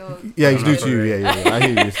me. Yeah, he's new to you. Yeah. I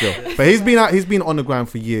hear you still. But he's been on the ground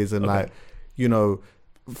for years, and like, you know,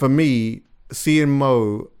 for me, seeing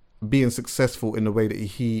Mo being successful in the way that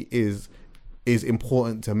he is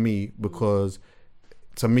important to me, because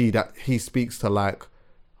to me that he speaks to like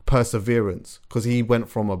perseverance, because he went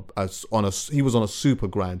from he was on a super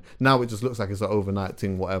grind. Now it just looks like it's an overnight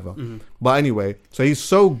thing, whatever. But anyway, so he's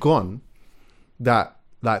so gone that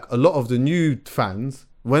like a lot of the new fans,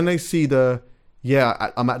 when they see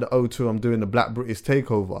I'm at the O2, I'm doing the Black British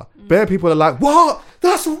Takeover, bare people are like, what?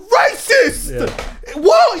 That's racist.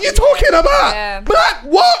 What are you talking about? Black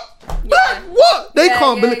what? Black what? They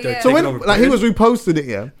can't believe. So when like he was reposting it,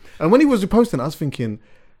 yeah, and when he was reposting it, I was thinking,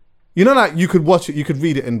 you know, like you could watch it, you could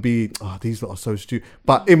read it and be, oh, these lot are so stupid.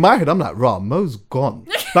 But in my head, I'm like, rah, Mo's gone.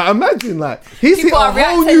 Like imagine, like he's hit a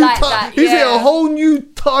whole new, hit a whole new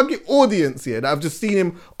target audience here. That I've just seen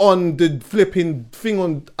him on the flipping thing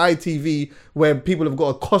on ITV where people have got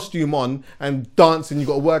a costume on and dancing. You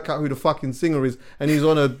got to work out who the fucking singer is, and he's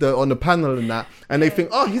on the panel and that, and they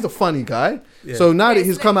think, oh, he's a funny guy. Yeah. So now that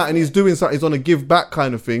he's come out and he's doing something, he's on a give back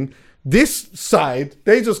kind of thing. This side,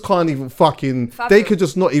 they just can't even fucking. They could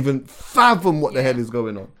just not even fathom what the hell is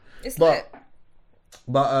going on.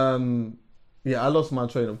 But yeah, I lost my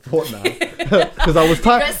train of thought now because I was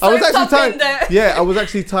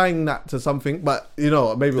actually tying that to something. But you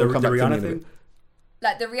know, maybe we'll come back to me in a bit.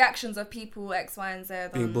 Like the reactions of people X, Y, and Z.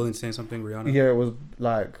 Being bullied, saying something, Rihanna. Yeah, it was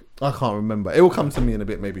like, I can't remember. It will come to me in a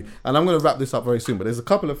bit maybe, and I'm gonna wrap this up very soon. But there's a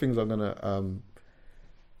couple of things I'm gonna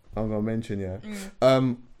mention. Yeah.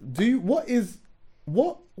 What is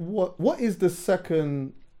the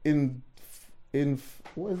second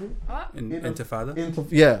what is it?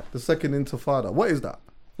 Intifada? Yeah, the second Intifada. What is that?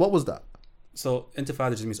 What was that? So Intifada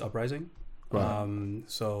just means uprising. Right.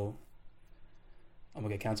 So I'm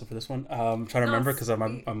gonna get cancelled for this one. I'm trying to remember because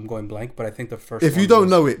I'm going blank. But I think the first. If you don't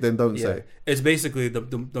know it, then don't say. It's basically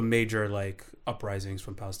the major like uprisings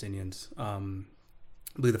from Palestinians. I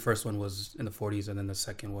believe the first one was in the 40s, and then the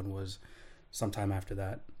second one was sometime after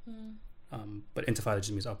that. But Intifada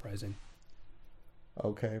just means uprising.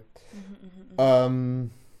 Okay. Do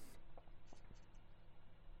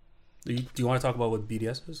you want to talk about what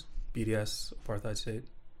BDS is? BDS, apartheid state.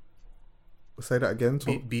 Say that again.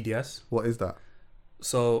 BDS. What is that?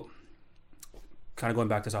 So, kind of going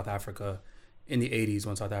back to South Africa, in the 80s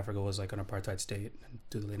when South Africa was like an apartheid state,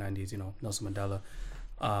 to the late 90s, you know, Nelson Mandela,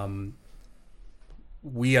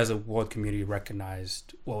 we as a world community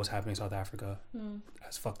recognized what was happening in South Africa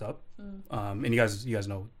as fucked up. And you guys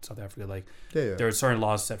know South Africa, like there are certain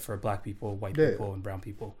laws set for black people, white people, and brown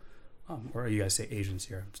people. Or you guys say Asians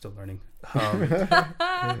here. I'm still learning.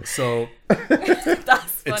 So that's funny.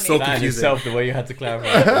 It's so confusing. Yourself, the way you had to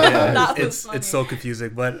clarify. It's so confusing,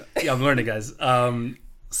 but yeah, I'm learning, guys.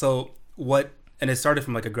 So what? And it started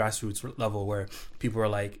from like a grassroots level where people were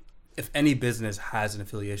like, if any business has an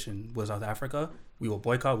affiliation with South Africa, we will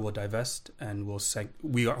boycott, we'll divest, and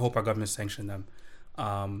we hope our government sanction them.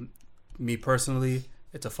 Me personally,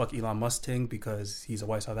 it's a fuck Elon Musk thing because he's a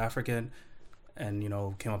white South African. and, you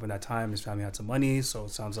know, came up in that time. His family had some money, so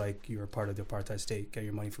it sounds like you were part of the apartheid state. Get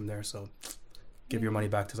your money from there, so give your money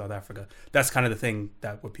back to South Africa. That's kind of the thing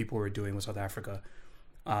that what people were doing with South Africa.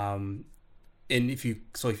 And if you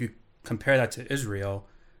compare that to Israel,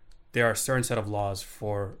 there are a certain set of laws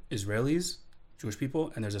for Israelis, Jewish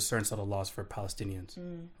people, and there's a certain set of laws for Palestinians,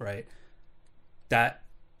 right? That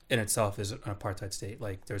in itself is an apartheid state.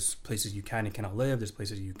 Like, there's places you can and cannot live. There's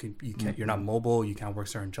places you can't. You're not mobile. You can't work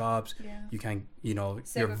certain jobs. Yeah. You can't. You know,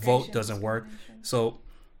 your vote doesn't work. So,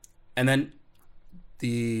 and then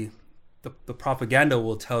the propaganda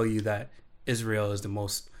will tell you that Israel is the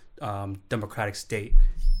most democratic state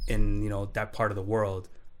in, you know, that part of the world,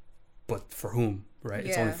 but for whom, right?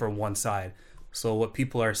 It's only for one side. So what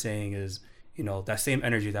people are saying is, you know, that same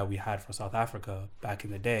energy that we had for South Africa back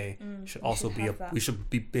in the day should also we should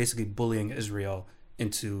be basically bullying Israel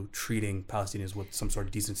into treating Palestinians with some sort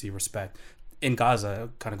of decency, respect. In Gaza,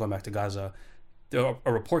 kind of going back to Gaza,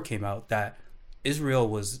 a report came out that Israel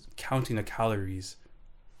was counting the calories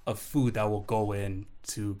of food that will go in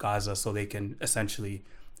to Gaza so they can essentially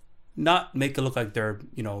not make it look like they're,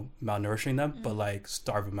 you know, malnourishing them, but like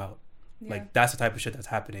starve them out. Like, that's the type of shit that's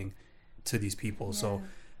happening to these people. So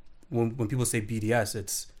when people say BDS,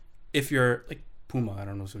 it's, if you're like Puma, I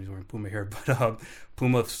don't know if somebody's wearing Puma here, but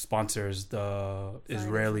Puma sponsors the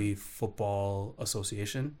Israeli Football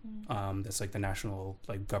Association. That's like the national,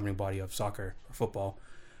 like, governing body of soccer or football.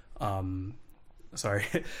 People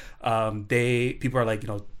are like, you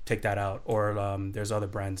know, take that out. Or there's other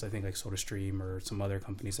brands, I think like SodaStream or some other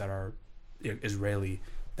companies that are Israeli,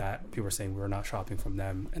 that people are saying we're not shopping from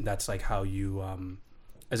them. And that's like how you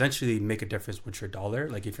essentially make a difference with your dollar.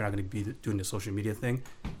 Like, if you're not going to be doing the social media thing,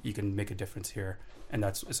 you can make a difference here. And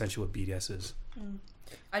that's essentially what BDS is.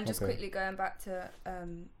 And just quickly going back to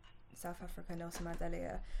South Africa, Nelson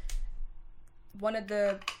Mandela, one of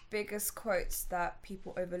the biggest quotes that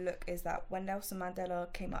people overlook is that when Nelson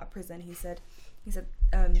Mandela came out of prison, he said,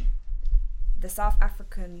 the South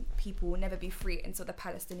African people will never be free until the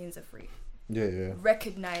Palestinians are free.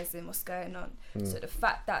 Recognizing what's going on. So the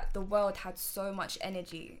fact that the world had so much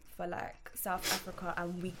energy for like South Africa,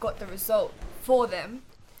 and we got the result for them,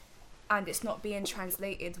 and it's not being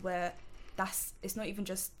translated where it's not even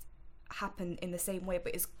just happened in the same way,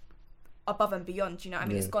 but it's above and beyond. Do you know what I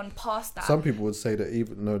mean? It's gone past that. Some people would say that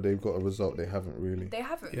even though they've got a result, they haven't really. They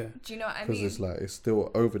haven't. Do you know what I mean? Because it's like, it's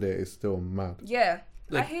still over there. It's still mad.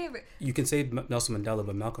 Like, I hear it. You can say Nelson Mandela,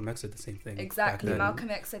 but Malcolm X did the same thing. Exactly. Malcolm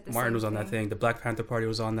X said the Martin same was on thing. that thing. The Black Panther Party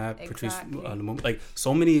was on that. Exactly. Patrice, like,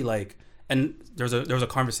 so many, like, and there was a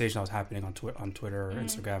conversation that was happening on Twitter or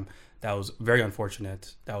Instagram that was very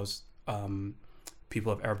unfortunate. That was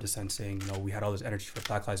people of Arab descent saying, you know, we had all this energy for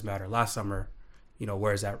Black Lives Matter last summer, you know,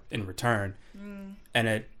 where is that in return?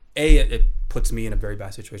 And it puts me in a very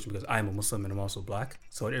bad situation because I'm a Muslim and I'm also Black.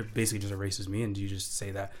 So it basically just erases me, and you just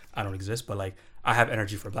say that I don't exist. But like, I have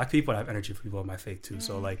energy for Black people, and I have energy for people of my faith too.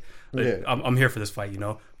 So like I'm here for this fight, you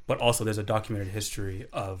know. But also there's a documented history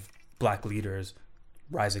of Black leaders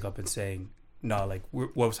rising up and saying, no, like,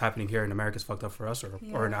 what was happening here in America is fucked up for us,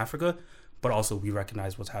 or in Africa. But also we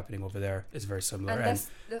recognize what's happening over there is very similar. And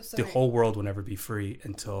the whole world will never be free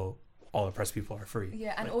until all oppressed people are free.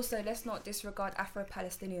 Yeah, and also let's not disregard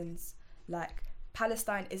Afro-Palestinians. Like,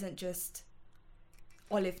 Palestine isn't just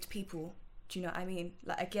olived people. Do you know what I mean?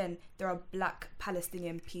 Like, again, there are Black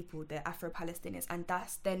Palestinian people, they're Afro-Palestinians, and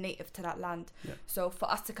they're native to that land. So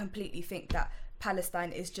for us to completely think that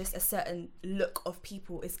Palestine is just a certain look of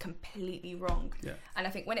people is completely wrong. And I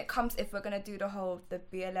think when it comes, if we're gonna do the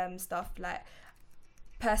BLM stuff, like,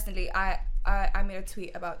 personally, I made a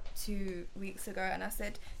tweet about 2 weeks ago, and I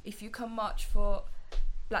said, if you can march for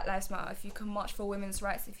Black Lives Matter, if you can march for women's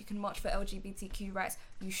rights, if you can march for LGBTQ rights,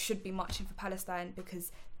 you should be marching for Palestine,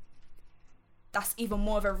 because that's even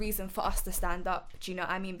more of a reason for us to stand up. Do you know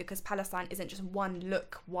what I mean? Because Palestine isn't just one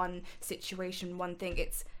look, one situation, one thing.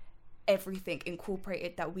 It's everything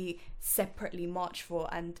incorporated that we separately march for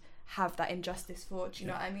and have that injustice for. Do you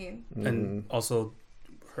know what I mean? And also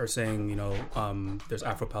her saying, you know, there's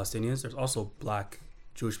Afro-Palestinians, there's also Black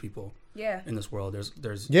Jewish people in this world.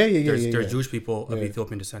 There's Jewish people of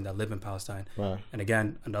Ethiopian descent that live in Palestine. And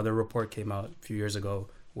again, another report came out a few years ago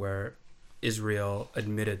where Israel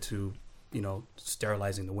admitted to, you know,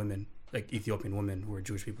 sterilizing the women, like Ethiopian women who are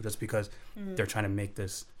Jewish people, just because they're trying to make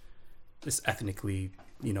this ethnically,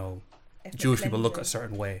 you know, Jewish people look a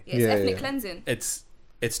certain way. It's ethnic cleansing.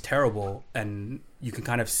 It's terrible, and you can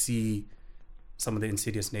kind of see some of the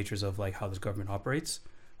insidious natures of like how this government operates.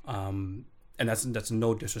 And that's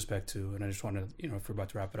no disrespect to, and I just want to, you know, if we're about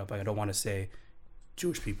to wrap it up, like, I don't want to say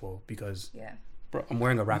Jewish people, because bro, I'm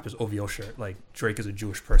wearing a rapper's OVO shirt. Like Drake is a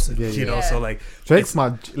Jewish person, you know. Yeah. So like Drake's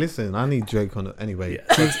my listen. I need Drake on it anyway.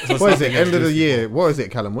 Yeah, so it's What is nothing it? End of the against year. What is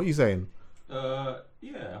it, Callum? What are you saying? Yeah, I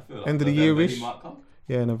feel like End of the November year-ish? he might come.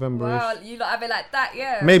 Yeah, November-ish. Wow, you lot have it like that,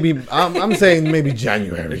 yeah. Maybe I'm saying maybe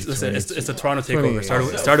January. It's a Toronto 20.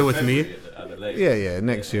 takeover. Started with me. At the latest. Yeah.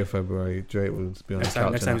 Next year, February, Drake will be on the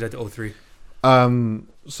couch. Next time he's and at the 03. that.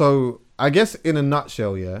 So I guess in a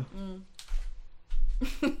nutshell, yeah.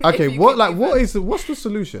 Okay, If you what could like give what it- is what's the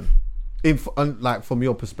solution? Like from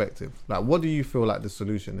your perspective, like what do you feel like the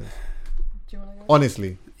solution is? Do you wanna go?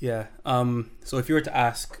 Honestly, Yeah. So if you were to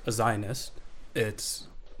ask a Zionist, it's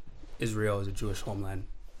Israel is a Jewish homeland,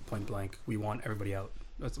 point blank. We want everybody out,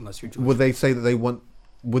 unless you're Jewish. would they say that they want?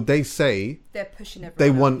 Would they say They're pushing everyone. they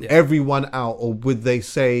out. want Yeah. everyone out, or would they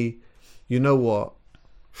say, you know what,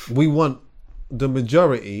 we want the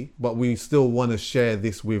majority, but we still want to share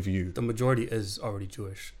this with you? The majority is already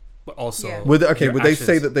Jewish, but also Yeah. Would your they say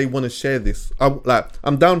actions- that they want to share this?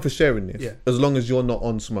 I'm down for sharing this, Yeah. as long as you're not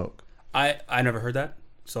on smoke. I never heard that,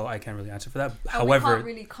 so I can't really answer for that. And we However, can't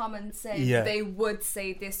really come and say Yeah. they would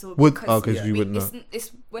say this or Would- because because you wouldn't know.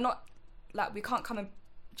 we're not like we can't come and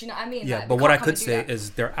do you know what I mean? yeah, Like, but we what I can't come could and do say that. is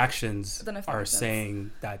their actions I don't know if that are makes sense.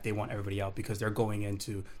 saying that they want everybody out because they're going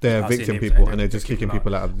into They're the evicting Palestinian people neighborhoods and they're just kicking them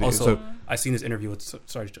people out of the- Also, so- I seen this interview with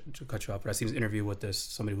sorry to cut you off, but I seen this interview with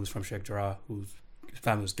somebody who's from Sheikh Jarrah whose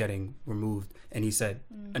family was getting removed, and he said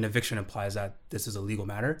an eviction implies that this is a legal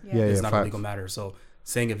matter. Yeah. It's Yeah, not facts. a legal matter. So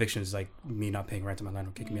saying eviction is like me not paying rent to my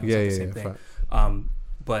landlord kicking me out. Yeah, It's yeah, like the same yeah, thing.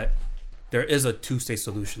 But there is a two-state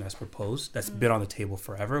solution that's proposed that's been on the table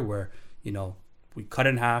forever, where we cut it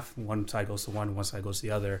in half. One side goes to one side goes to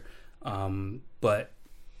the other. But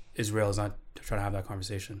Israel is not trying to have that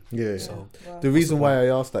conversation. Yeah. So The reason why I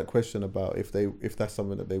asked that question about if that's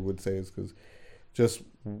something that they would say is because just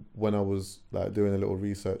when I was like doing a little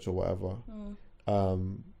research or whatever,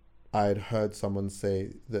 I had heard someone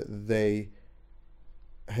say that they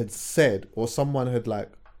had said, or someone had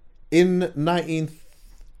like in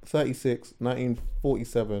 1936,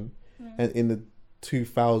 1947, and in the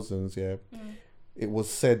 2000s, it was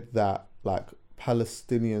said that like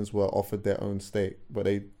Palestinians were offered their own state, but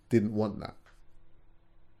they didn't want that.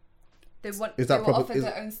 They want Is they that were proper- offered is-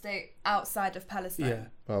 their own state outside of Palestine.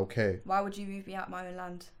 yeah, Okay. Why would you move me out my own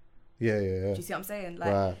land? Yeah. Do you see what I'm saying?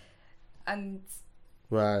 Like, Right. and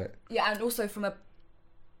Right. yeah, and also from a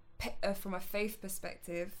faith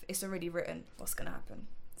perspective, it's already written what's gonna happen.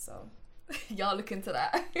 So y'all look into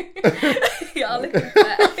that. Y'all look into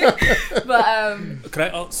that. But could I?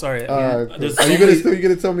 Oh, sorry. Are There's you so many-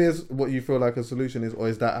 gonna tell me what you feel like a solution is, or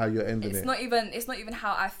is that how you're ending it's it? not even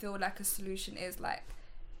how I feel like a solution is, like,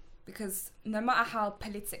 because no matter how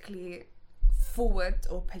politically forward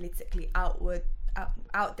or politically out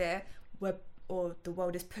there or the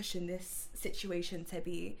world is pushing this situation to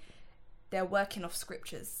be, they're working off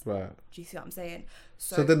scriptures. Right. Do you see what I'm saying?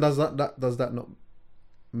 So then does that not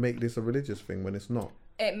make this a religious thing when it's not?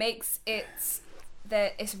 It makes it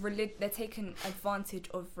they're taking advantage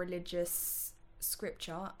of religious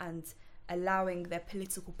scripture and allowing their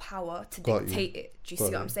political power to Got you. dictate it. Do you Got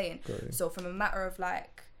see what you. I'm saying? Got you. So from a matter of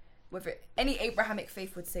like, whether any Abrahamic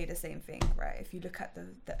faith would say the same thing, right? If you look at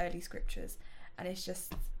the early scriptures, and it's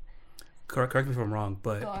just correct me if I'm wrong,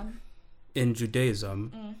 but go on. in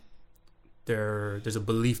Judaism, there's a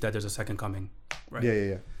belief that there's a second coming, right?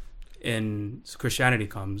 Yeah. In Christianity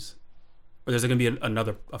comes, or there's going to be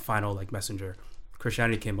a final like messenger.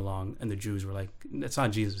 Christianity came along, and the Jews were like, "It's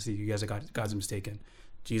not Jesus. You guys are God's mistaken.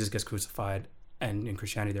 Jesus gets crucified." And in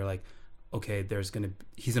Christianity, they're like, "Okay,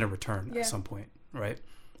 he's gonna return at some point, right?"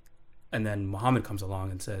 And then Muhammad comes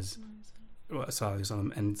along and says,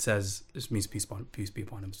 and says, "This means peace be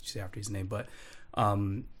upon him." So you say after his name, but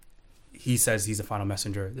he says he's the final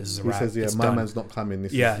messenger. This is a He wrap. says, It's my done. man's not coming.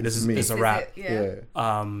 This is me. It's a wrap. Yeah.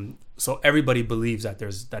 So everybody believes that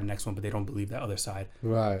there's that next one, but they don't believe that other side.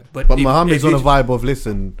 Right. But But if- Muhammad's if on a you- vibe of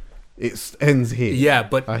listen, it ends here. Yeah,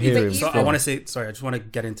 but I hear him. so I still. want to say, sorry, I just want to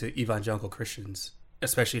get into evangelical Christians,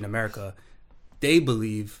 especially in America. They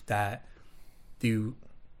believe that the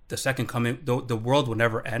second coming, the world will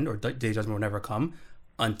never end, or day of judgment will never come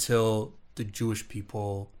until the Jewish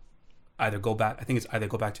people either go back. I think it's either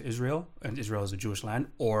go back to Israel, and Israel is a Jewish land,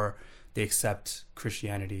 or they accept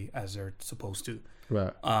Christianity as they're supposed to.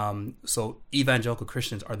 Right. So evangelical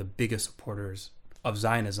Christians are the biggest supporters of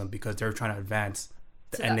Zionism because they're trying to advance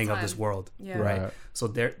the To that ending of this time. world, Yeah. right? So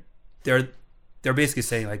they're basically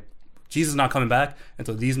saying like Jesus is not coming back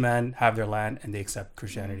until these men have their land and they accept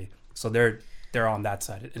Christianity. So they're they're on that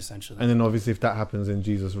side essentially. And then obviously if that happens, then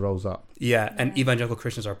Jesus rose up. Yeah, and evangelical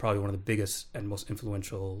Christians are probably one of the biggest and most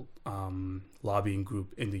influential lobbying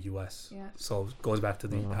group in the U.S. Yeah. So it goes back to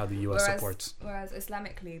how the U.S. supports. Whereas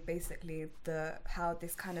Islamically, basically, how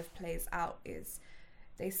this kind of plays out is,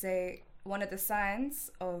 they say one of the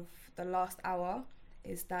signs of the last hour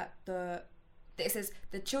is that it says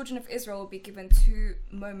the children of Israel will be given 2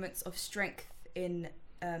 moments of strength in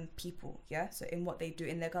people, so in what they do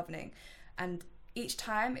in their governing, and each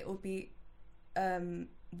time it will be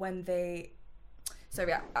when they,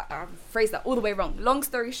 sorry, I phrased that all the way wrong. Long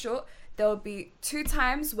story short, there will be 2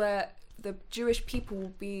 times where the Jewish people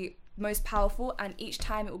will be most powerful, and each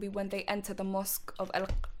time it will be when they enter the mosque of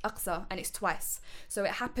Al-Aqsa, and it's twice. So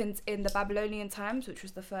it happened in the Babylonian times, which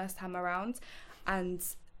was the first time around, and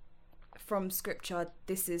from scripture,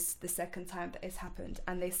 this is the second time that it's happened.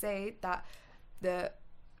 And they say that the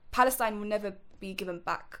Palestine will never be given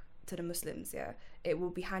back to the Muslims, it will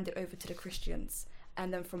be handed over to the Christians,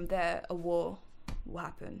 and then from there a war will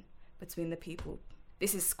happen between the people.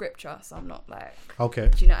 This is scripture, so I'm not like, okay,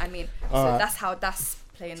 do you know what I mean? All so right. that's how that's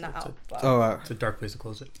playing that out. But All right. It's a dark place to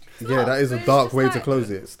close it. Yeah, that is a dark way to close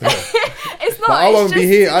it. Still. it's not. But I it's won't be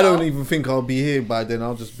just, here. you I know, don't even think I'll be here by then.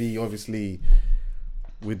 I'll just be obviously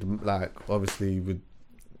with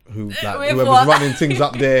who With whoever's what? running things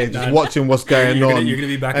up there, just watching what's going You're on, gonna- you're gonna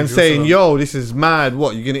be back in and saying, Jerusalem. "Yo, this is mad.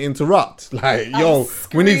 What you're gonna interrupt? Like, yo,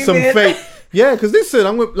 we need some screaming. faith." Yeah, because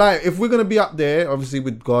listen, like, if we're gonna be up there, obviously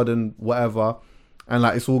with God and whatever, and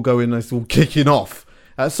like it's all kicking off.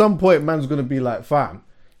 At some point, man's gonna be like, "Fam,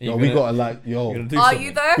 yo, we gotta like, yo." Are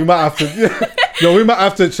you though? We might have to. Yo, we might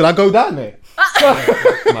have to. Should I go down there?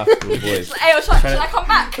 Boys. Hey, should I come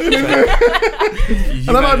back?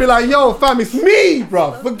 And I might be like, yo, fam, it's me,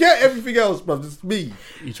 bro. Forget everything else, bro. It's me.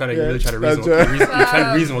 You try to Yeah, really try to that's reason. right. You're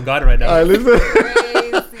trying to reason with God right now. All right,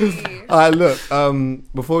 listen. Crazy. All right, look.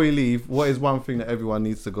 Before we leave, what is one thing that everyone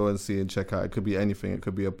needs to go and see and check out? It could be anything. It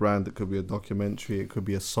could be a brand. It could be a documentary. It could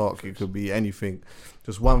be a sock. It could be anything.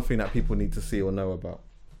 Just one thing that people need to see or know about.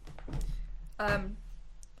 I'm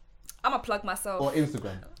gonna plug myself. Or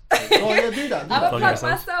Instagram. Oh yeah, do that. I'm gonna plug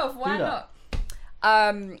yourself. myself. Why Do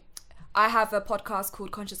not? I have a podcast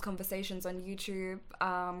called Conscious Conversations on YouTube.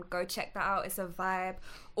 Go check that out. It's a vibe.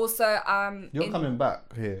 Also, You're coming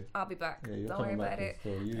back here. I'll be back. Yeah, you're Don't worry coming about back.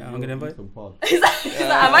 it. I'm gonna invite. He's like,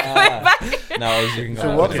 am I coming back? No, I was thinking.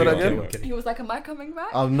 So what? Say that again? He was like, am I coming back?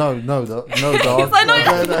 Oh no, dog. like,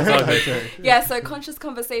 no, no. Yeah, so Conscious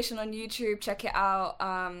Conversation on YouTube, check it out.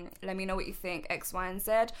 Let me know what you think, X, Y, and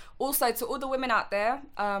Z. Also, to all the women out there,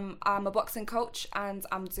 I'm a boxing coach and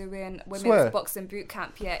I'm doing women's Swear. boxing boot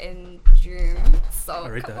camp here in June. So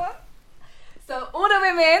read come that. on. So all the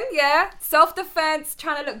women, self-defense,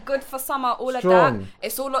 trying to look good for summer, all of Strong. that.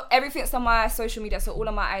 It's all everything's on my social media, so all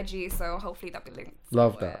on my IG. So hopefully that'll be linked.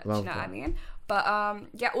 Love somewhere, that, do you love know what I that. mean? But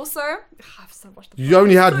also, I have so much. You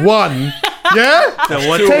only had one. Yeah?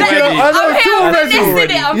 What's Take it up. I know, I'm two here, I'm already.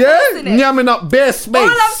 finessing it, I'm Yeah? finessing it. Nyamming up bare space. All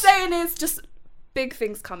I'm saying is just big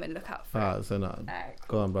things coming. Look out for it. Alright, so no. Alright,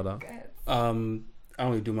 Go on, brother. go ahead. I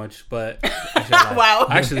don't really do much, but actually, Wow.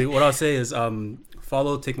 Actually, what I'll say is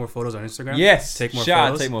follow Take More Photos on Instagram. Yes. Take More Shout out,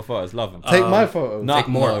 Photos. Take More Photos. Love them. Take my photos. No, Take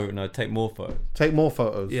more. No, take more photos. Take more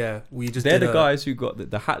photos. Yeah, we just They're did the guys who got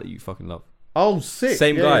the hat that you fucking love. Oh, sick.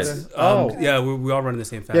 Same Yeah, guys. yeah. Oh. Yeah, we all run in the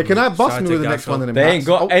same family. Yeah, can I Shout bust out me to with the next Gaucho. one of them? They ain't hats?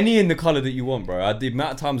 got Oh, any in the color that you want, bro. The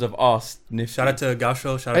amount of times I've asked Nifty. Shout out to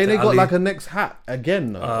Gaucho. Shout out Ain't to they got Ali. like a next hat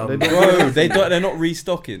again? Though? They don't- Bro, they're not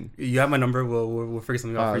restocking. You have my number. We'll figure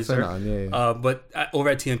something out for you, send sir. it on, yeah. But over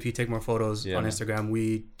at TMP, Take More Photos Yeah, on man. Instagram,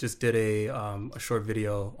 we just did a short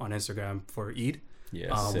video on Instagram for Eid. Yeah,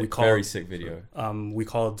 we sick. called, Very sick video. We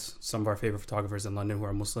called some of our favorite photographers in London who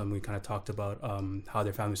are Muslim. We kind of talked about how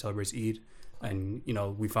their family celebrates Eid, and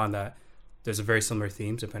we found that there's a very similar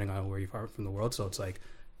themes depending on where you are from the world. So it's like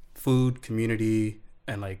food, community,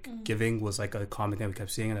 and like giving was like a common thing we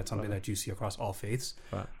kept seeing, and that's something that you see across all faiths.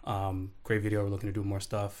 Right. Great video. We're looking to do more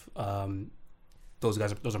stuff. Those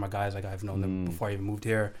are my guys. Like I've known them before I even moved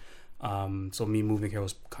here. So me moving here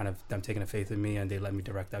was kind of them taking a faith in me, and they let me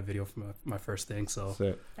direct that video from my first thing. So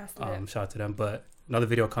Sick. That's lit. shout out to them. But another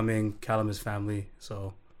video coming. Callum is family,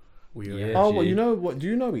 so we Yeah. Oh, well, G. you know what? Do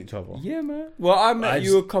you know each other? Yeah, man. Well, I met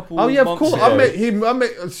you a couple. Oh yeah, of months course. ago. I met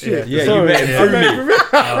him. Shit. Yeah, Sorry. you met him through me.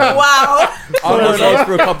 Wow. I've known those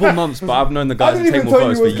for a couple months, but I've known the I guys didn't at Take even More tell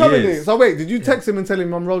you Photos he for was coming years. in. So wait, did you text him and tell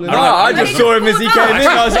him I'm rolling No, out? I just saw him as he came in.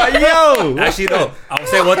 I was like, yo. Actually, no. I'll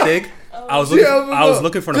say one thing. I was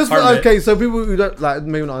looking for an Just apartment. okay, so people who don't like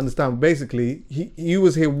maybe not understand. Basically, he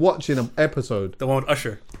was here watching an episode. The one with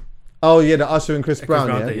Usher. Oh yeah, the Usher and Chris Brown.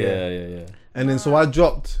 Brown Yeah. thing, Yeah. And then so I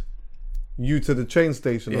dropped you to the train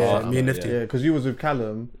station. Yeah, or me and Nifty. Yeah, because you was with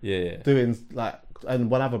Callum. Yeah. Doing like, and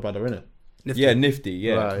one other brother, innit? Nifty. Yeah, Nifty.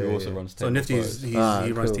 Yeah, Right, who yeah, also yeah. runs. So Nifty is he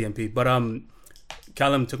runs cool. TMP, but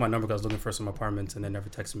Callum took my number because I was looking for some apartments and they never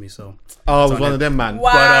texted me. So I was one of them, man.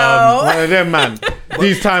 Wow. One of them, man.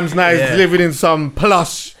 These times now he's Yeah. living in some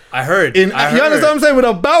plush. I heard. You understand what I'm saying? With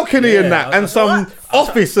a balcony and Yeah, that, and some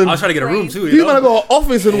office and. I was trying to get a room too. These man got an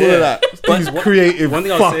office and all of that. But These creative one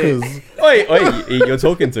thing I'll say- fuckers. Wait, you're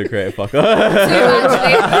talking to a creative fucker.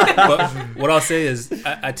 But what I'll say is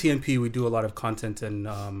at TMP we do a lot of content and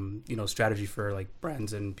strategy for like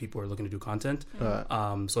brands and people who are looking to do content. Right.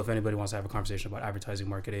 So if anybody wants to have a conversation about advertising,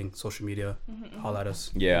 marketing, social media, holla at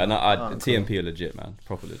us. Yeah, and TMP are legit, man.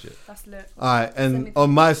 Proper legit. That's lit. All right, and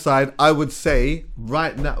on my side, I would say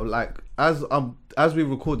right now, like as we're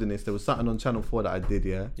recording this, there was something on Channel 4 that I did.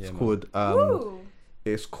 Yeah, it's called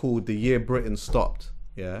it's called The Year Britain Stopped.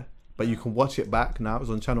 Yeah. But you can watch it back now. It's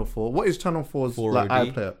on Channel 4. What is Channel 4's like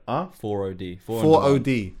 4OD. iPlayer? Huh? 4OD.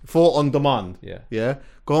 4OD. 4 on demand. Yeah. Yeah.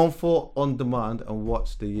 Go on 4 on demand and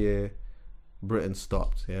watch The Year Britain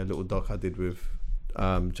Stopped. Yeah, little doc I did with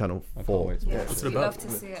Channel 4. wait to Yeah, watch What's we it about? love to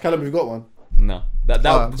see it. Callum, you've got one? No, that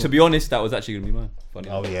Cool. to be honest, that was actually gonna be mine. Funny.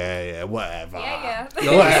 Oh yeah, whatever. Yeah.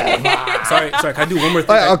 Sorry, can I do one more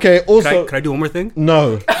thing? Okay. Also, Can I do one more thing?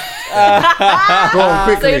 no. Go on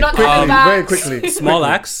quickly. So you're not quickly, talking about- very quickly. Small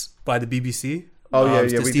Acts by the BBC. Oh yeah,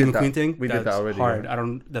 the we Steve did that. McQueen thing. We did that That's already. Hard.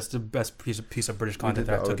 yeah. That's the best piece of British content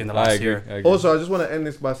did that I that took in the I last agree. year. I agree. Also, I just want to end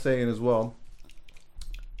this by saying as well.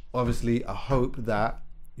 Obviously, I hope that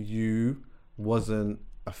you wasn't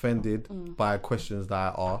offended by questions that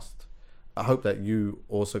I asked. I hope that you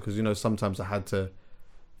also, because sometimes I had to,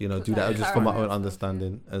 do that just for my own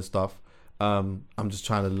understanding and stuff. I'm just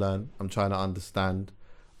trying to learn. I'm trying to understand.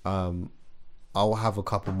 I'll have a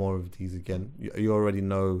couple more of these again. You already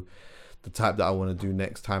know the type that I want to do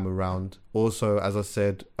next time around. Also, as I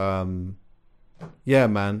said, yeah,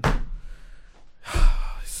 man.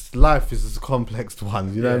 Life is a complex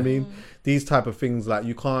one, you know what I mean? These type of things, like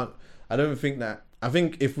I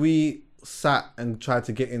think if we sat and tried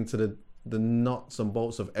to get into the nuts and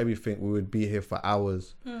bolts of everything, we would be here for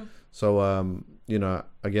hours. So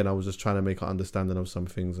again, I was just trying to make an understanding of some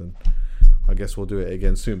things, and I guess we'll do it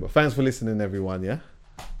again soon. But thanks for listening, everyone. Yeah.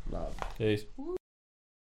 Peace.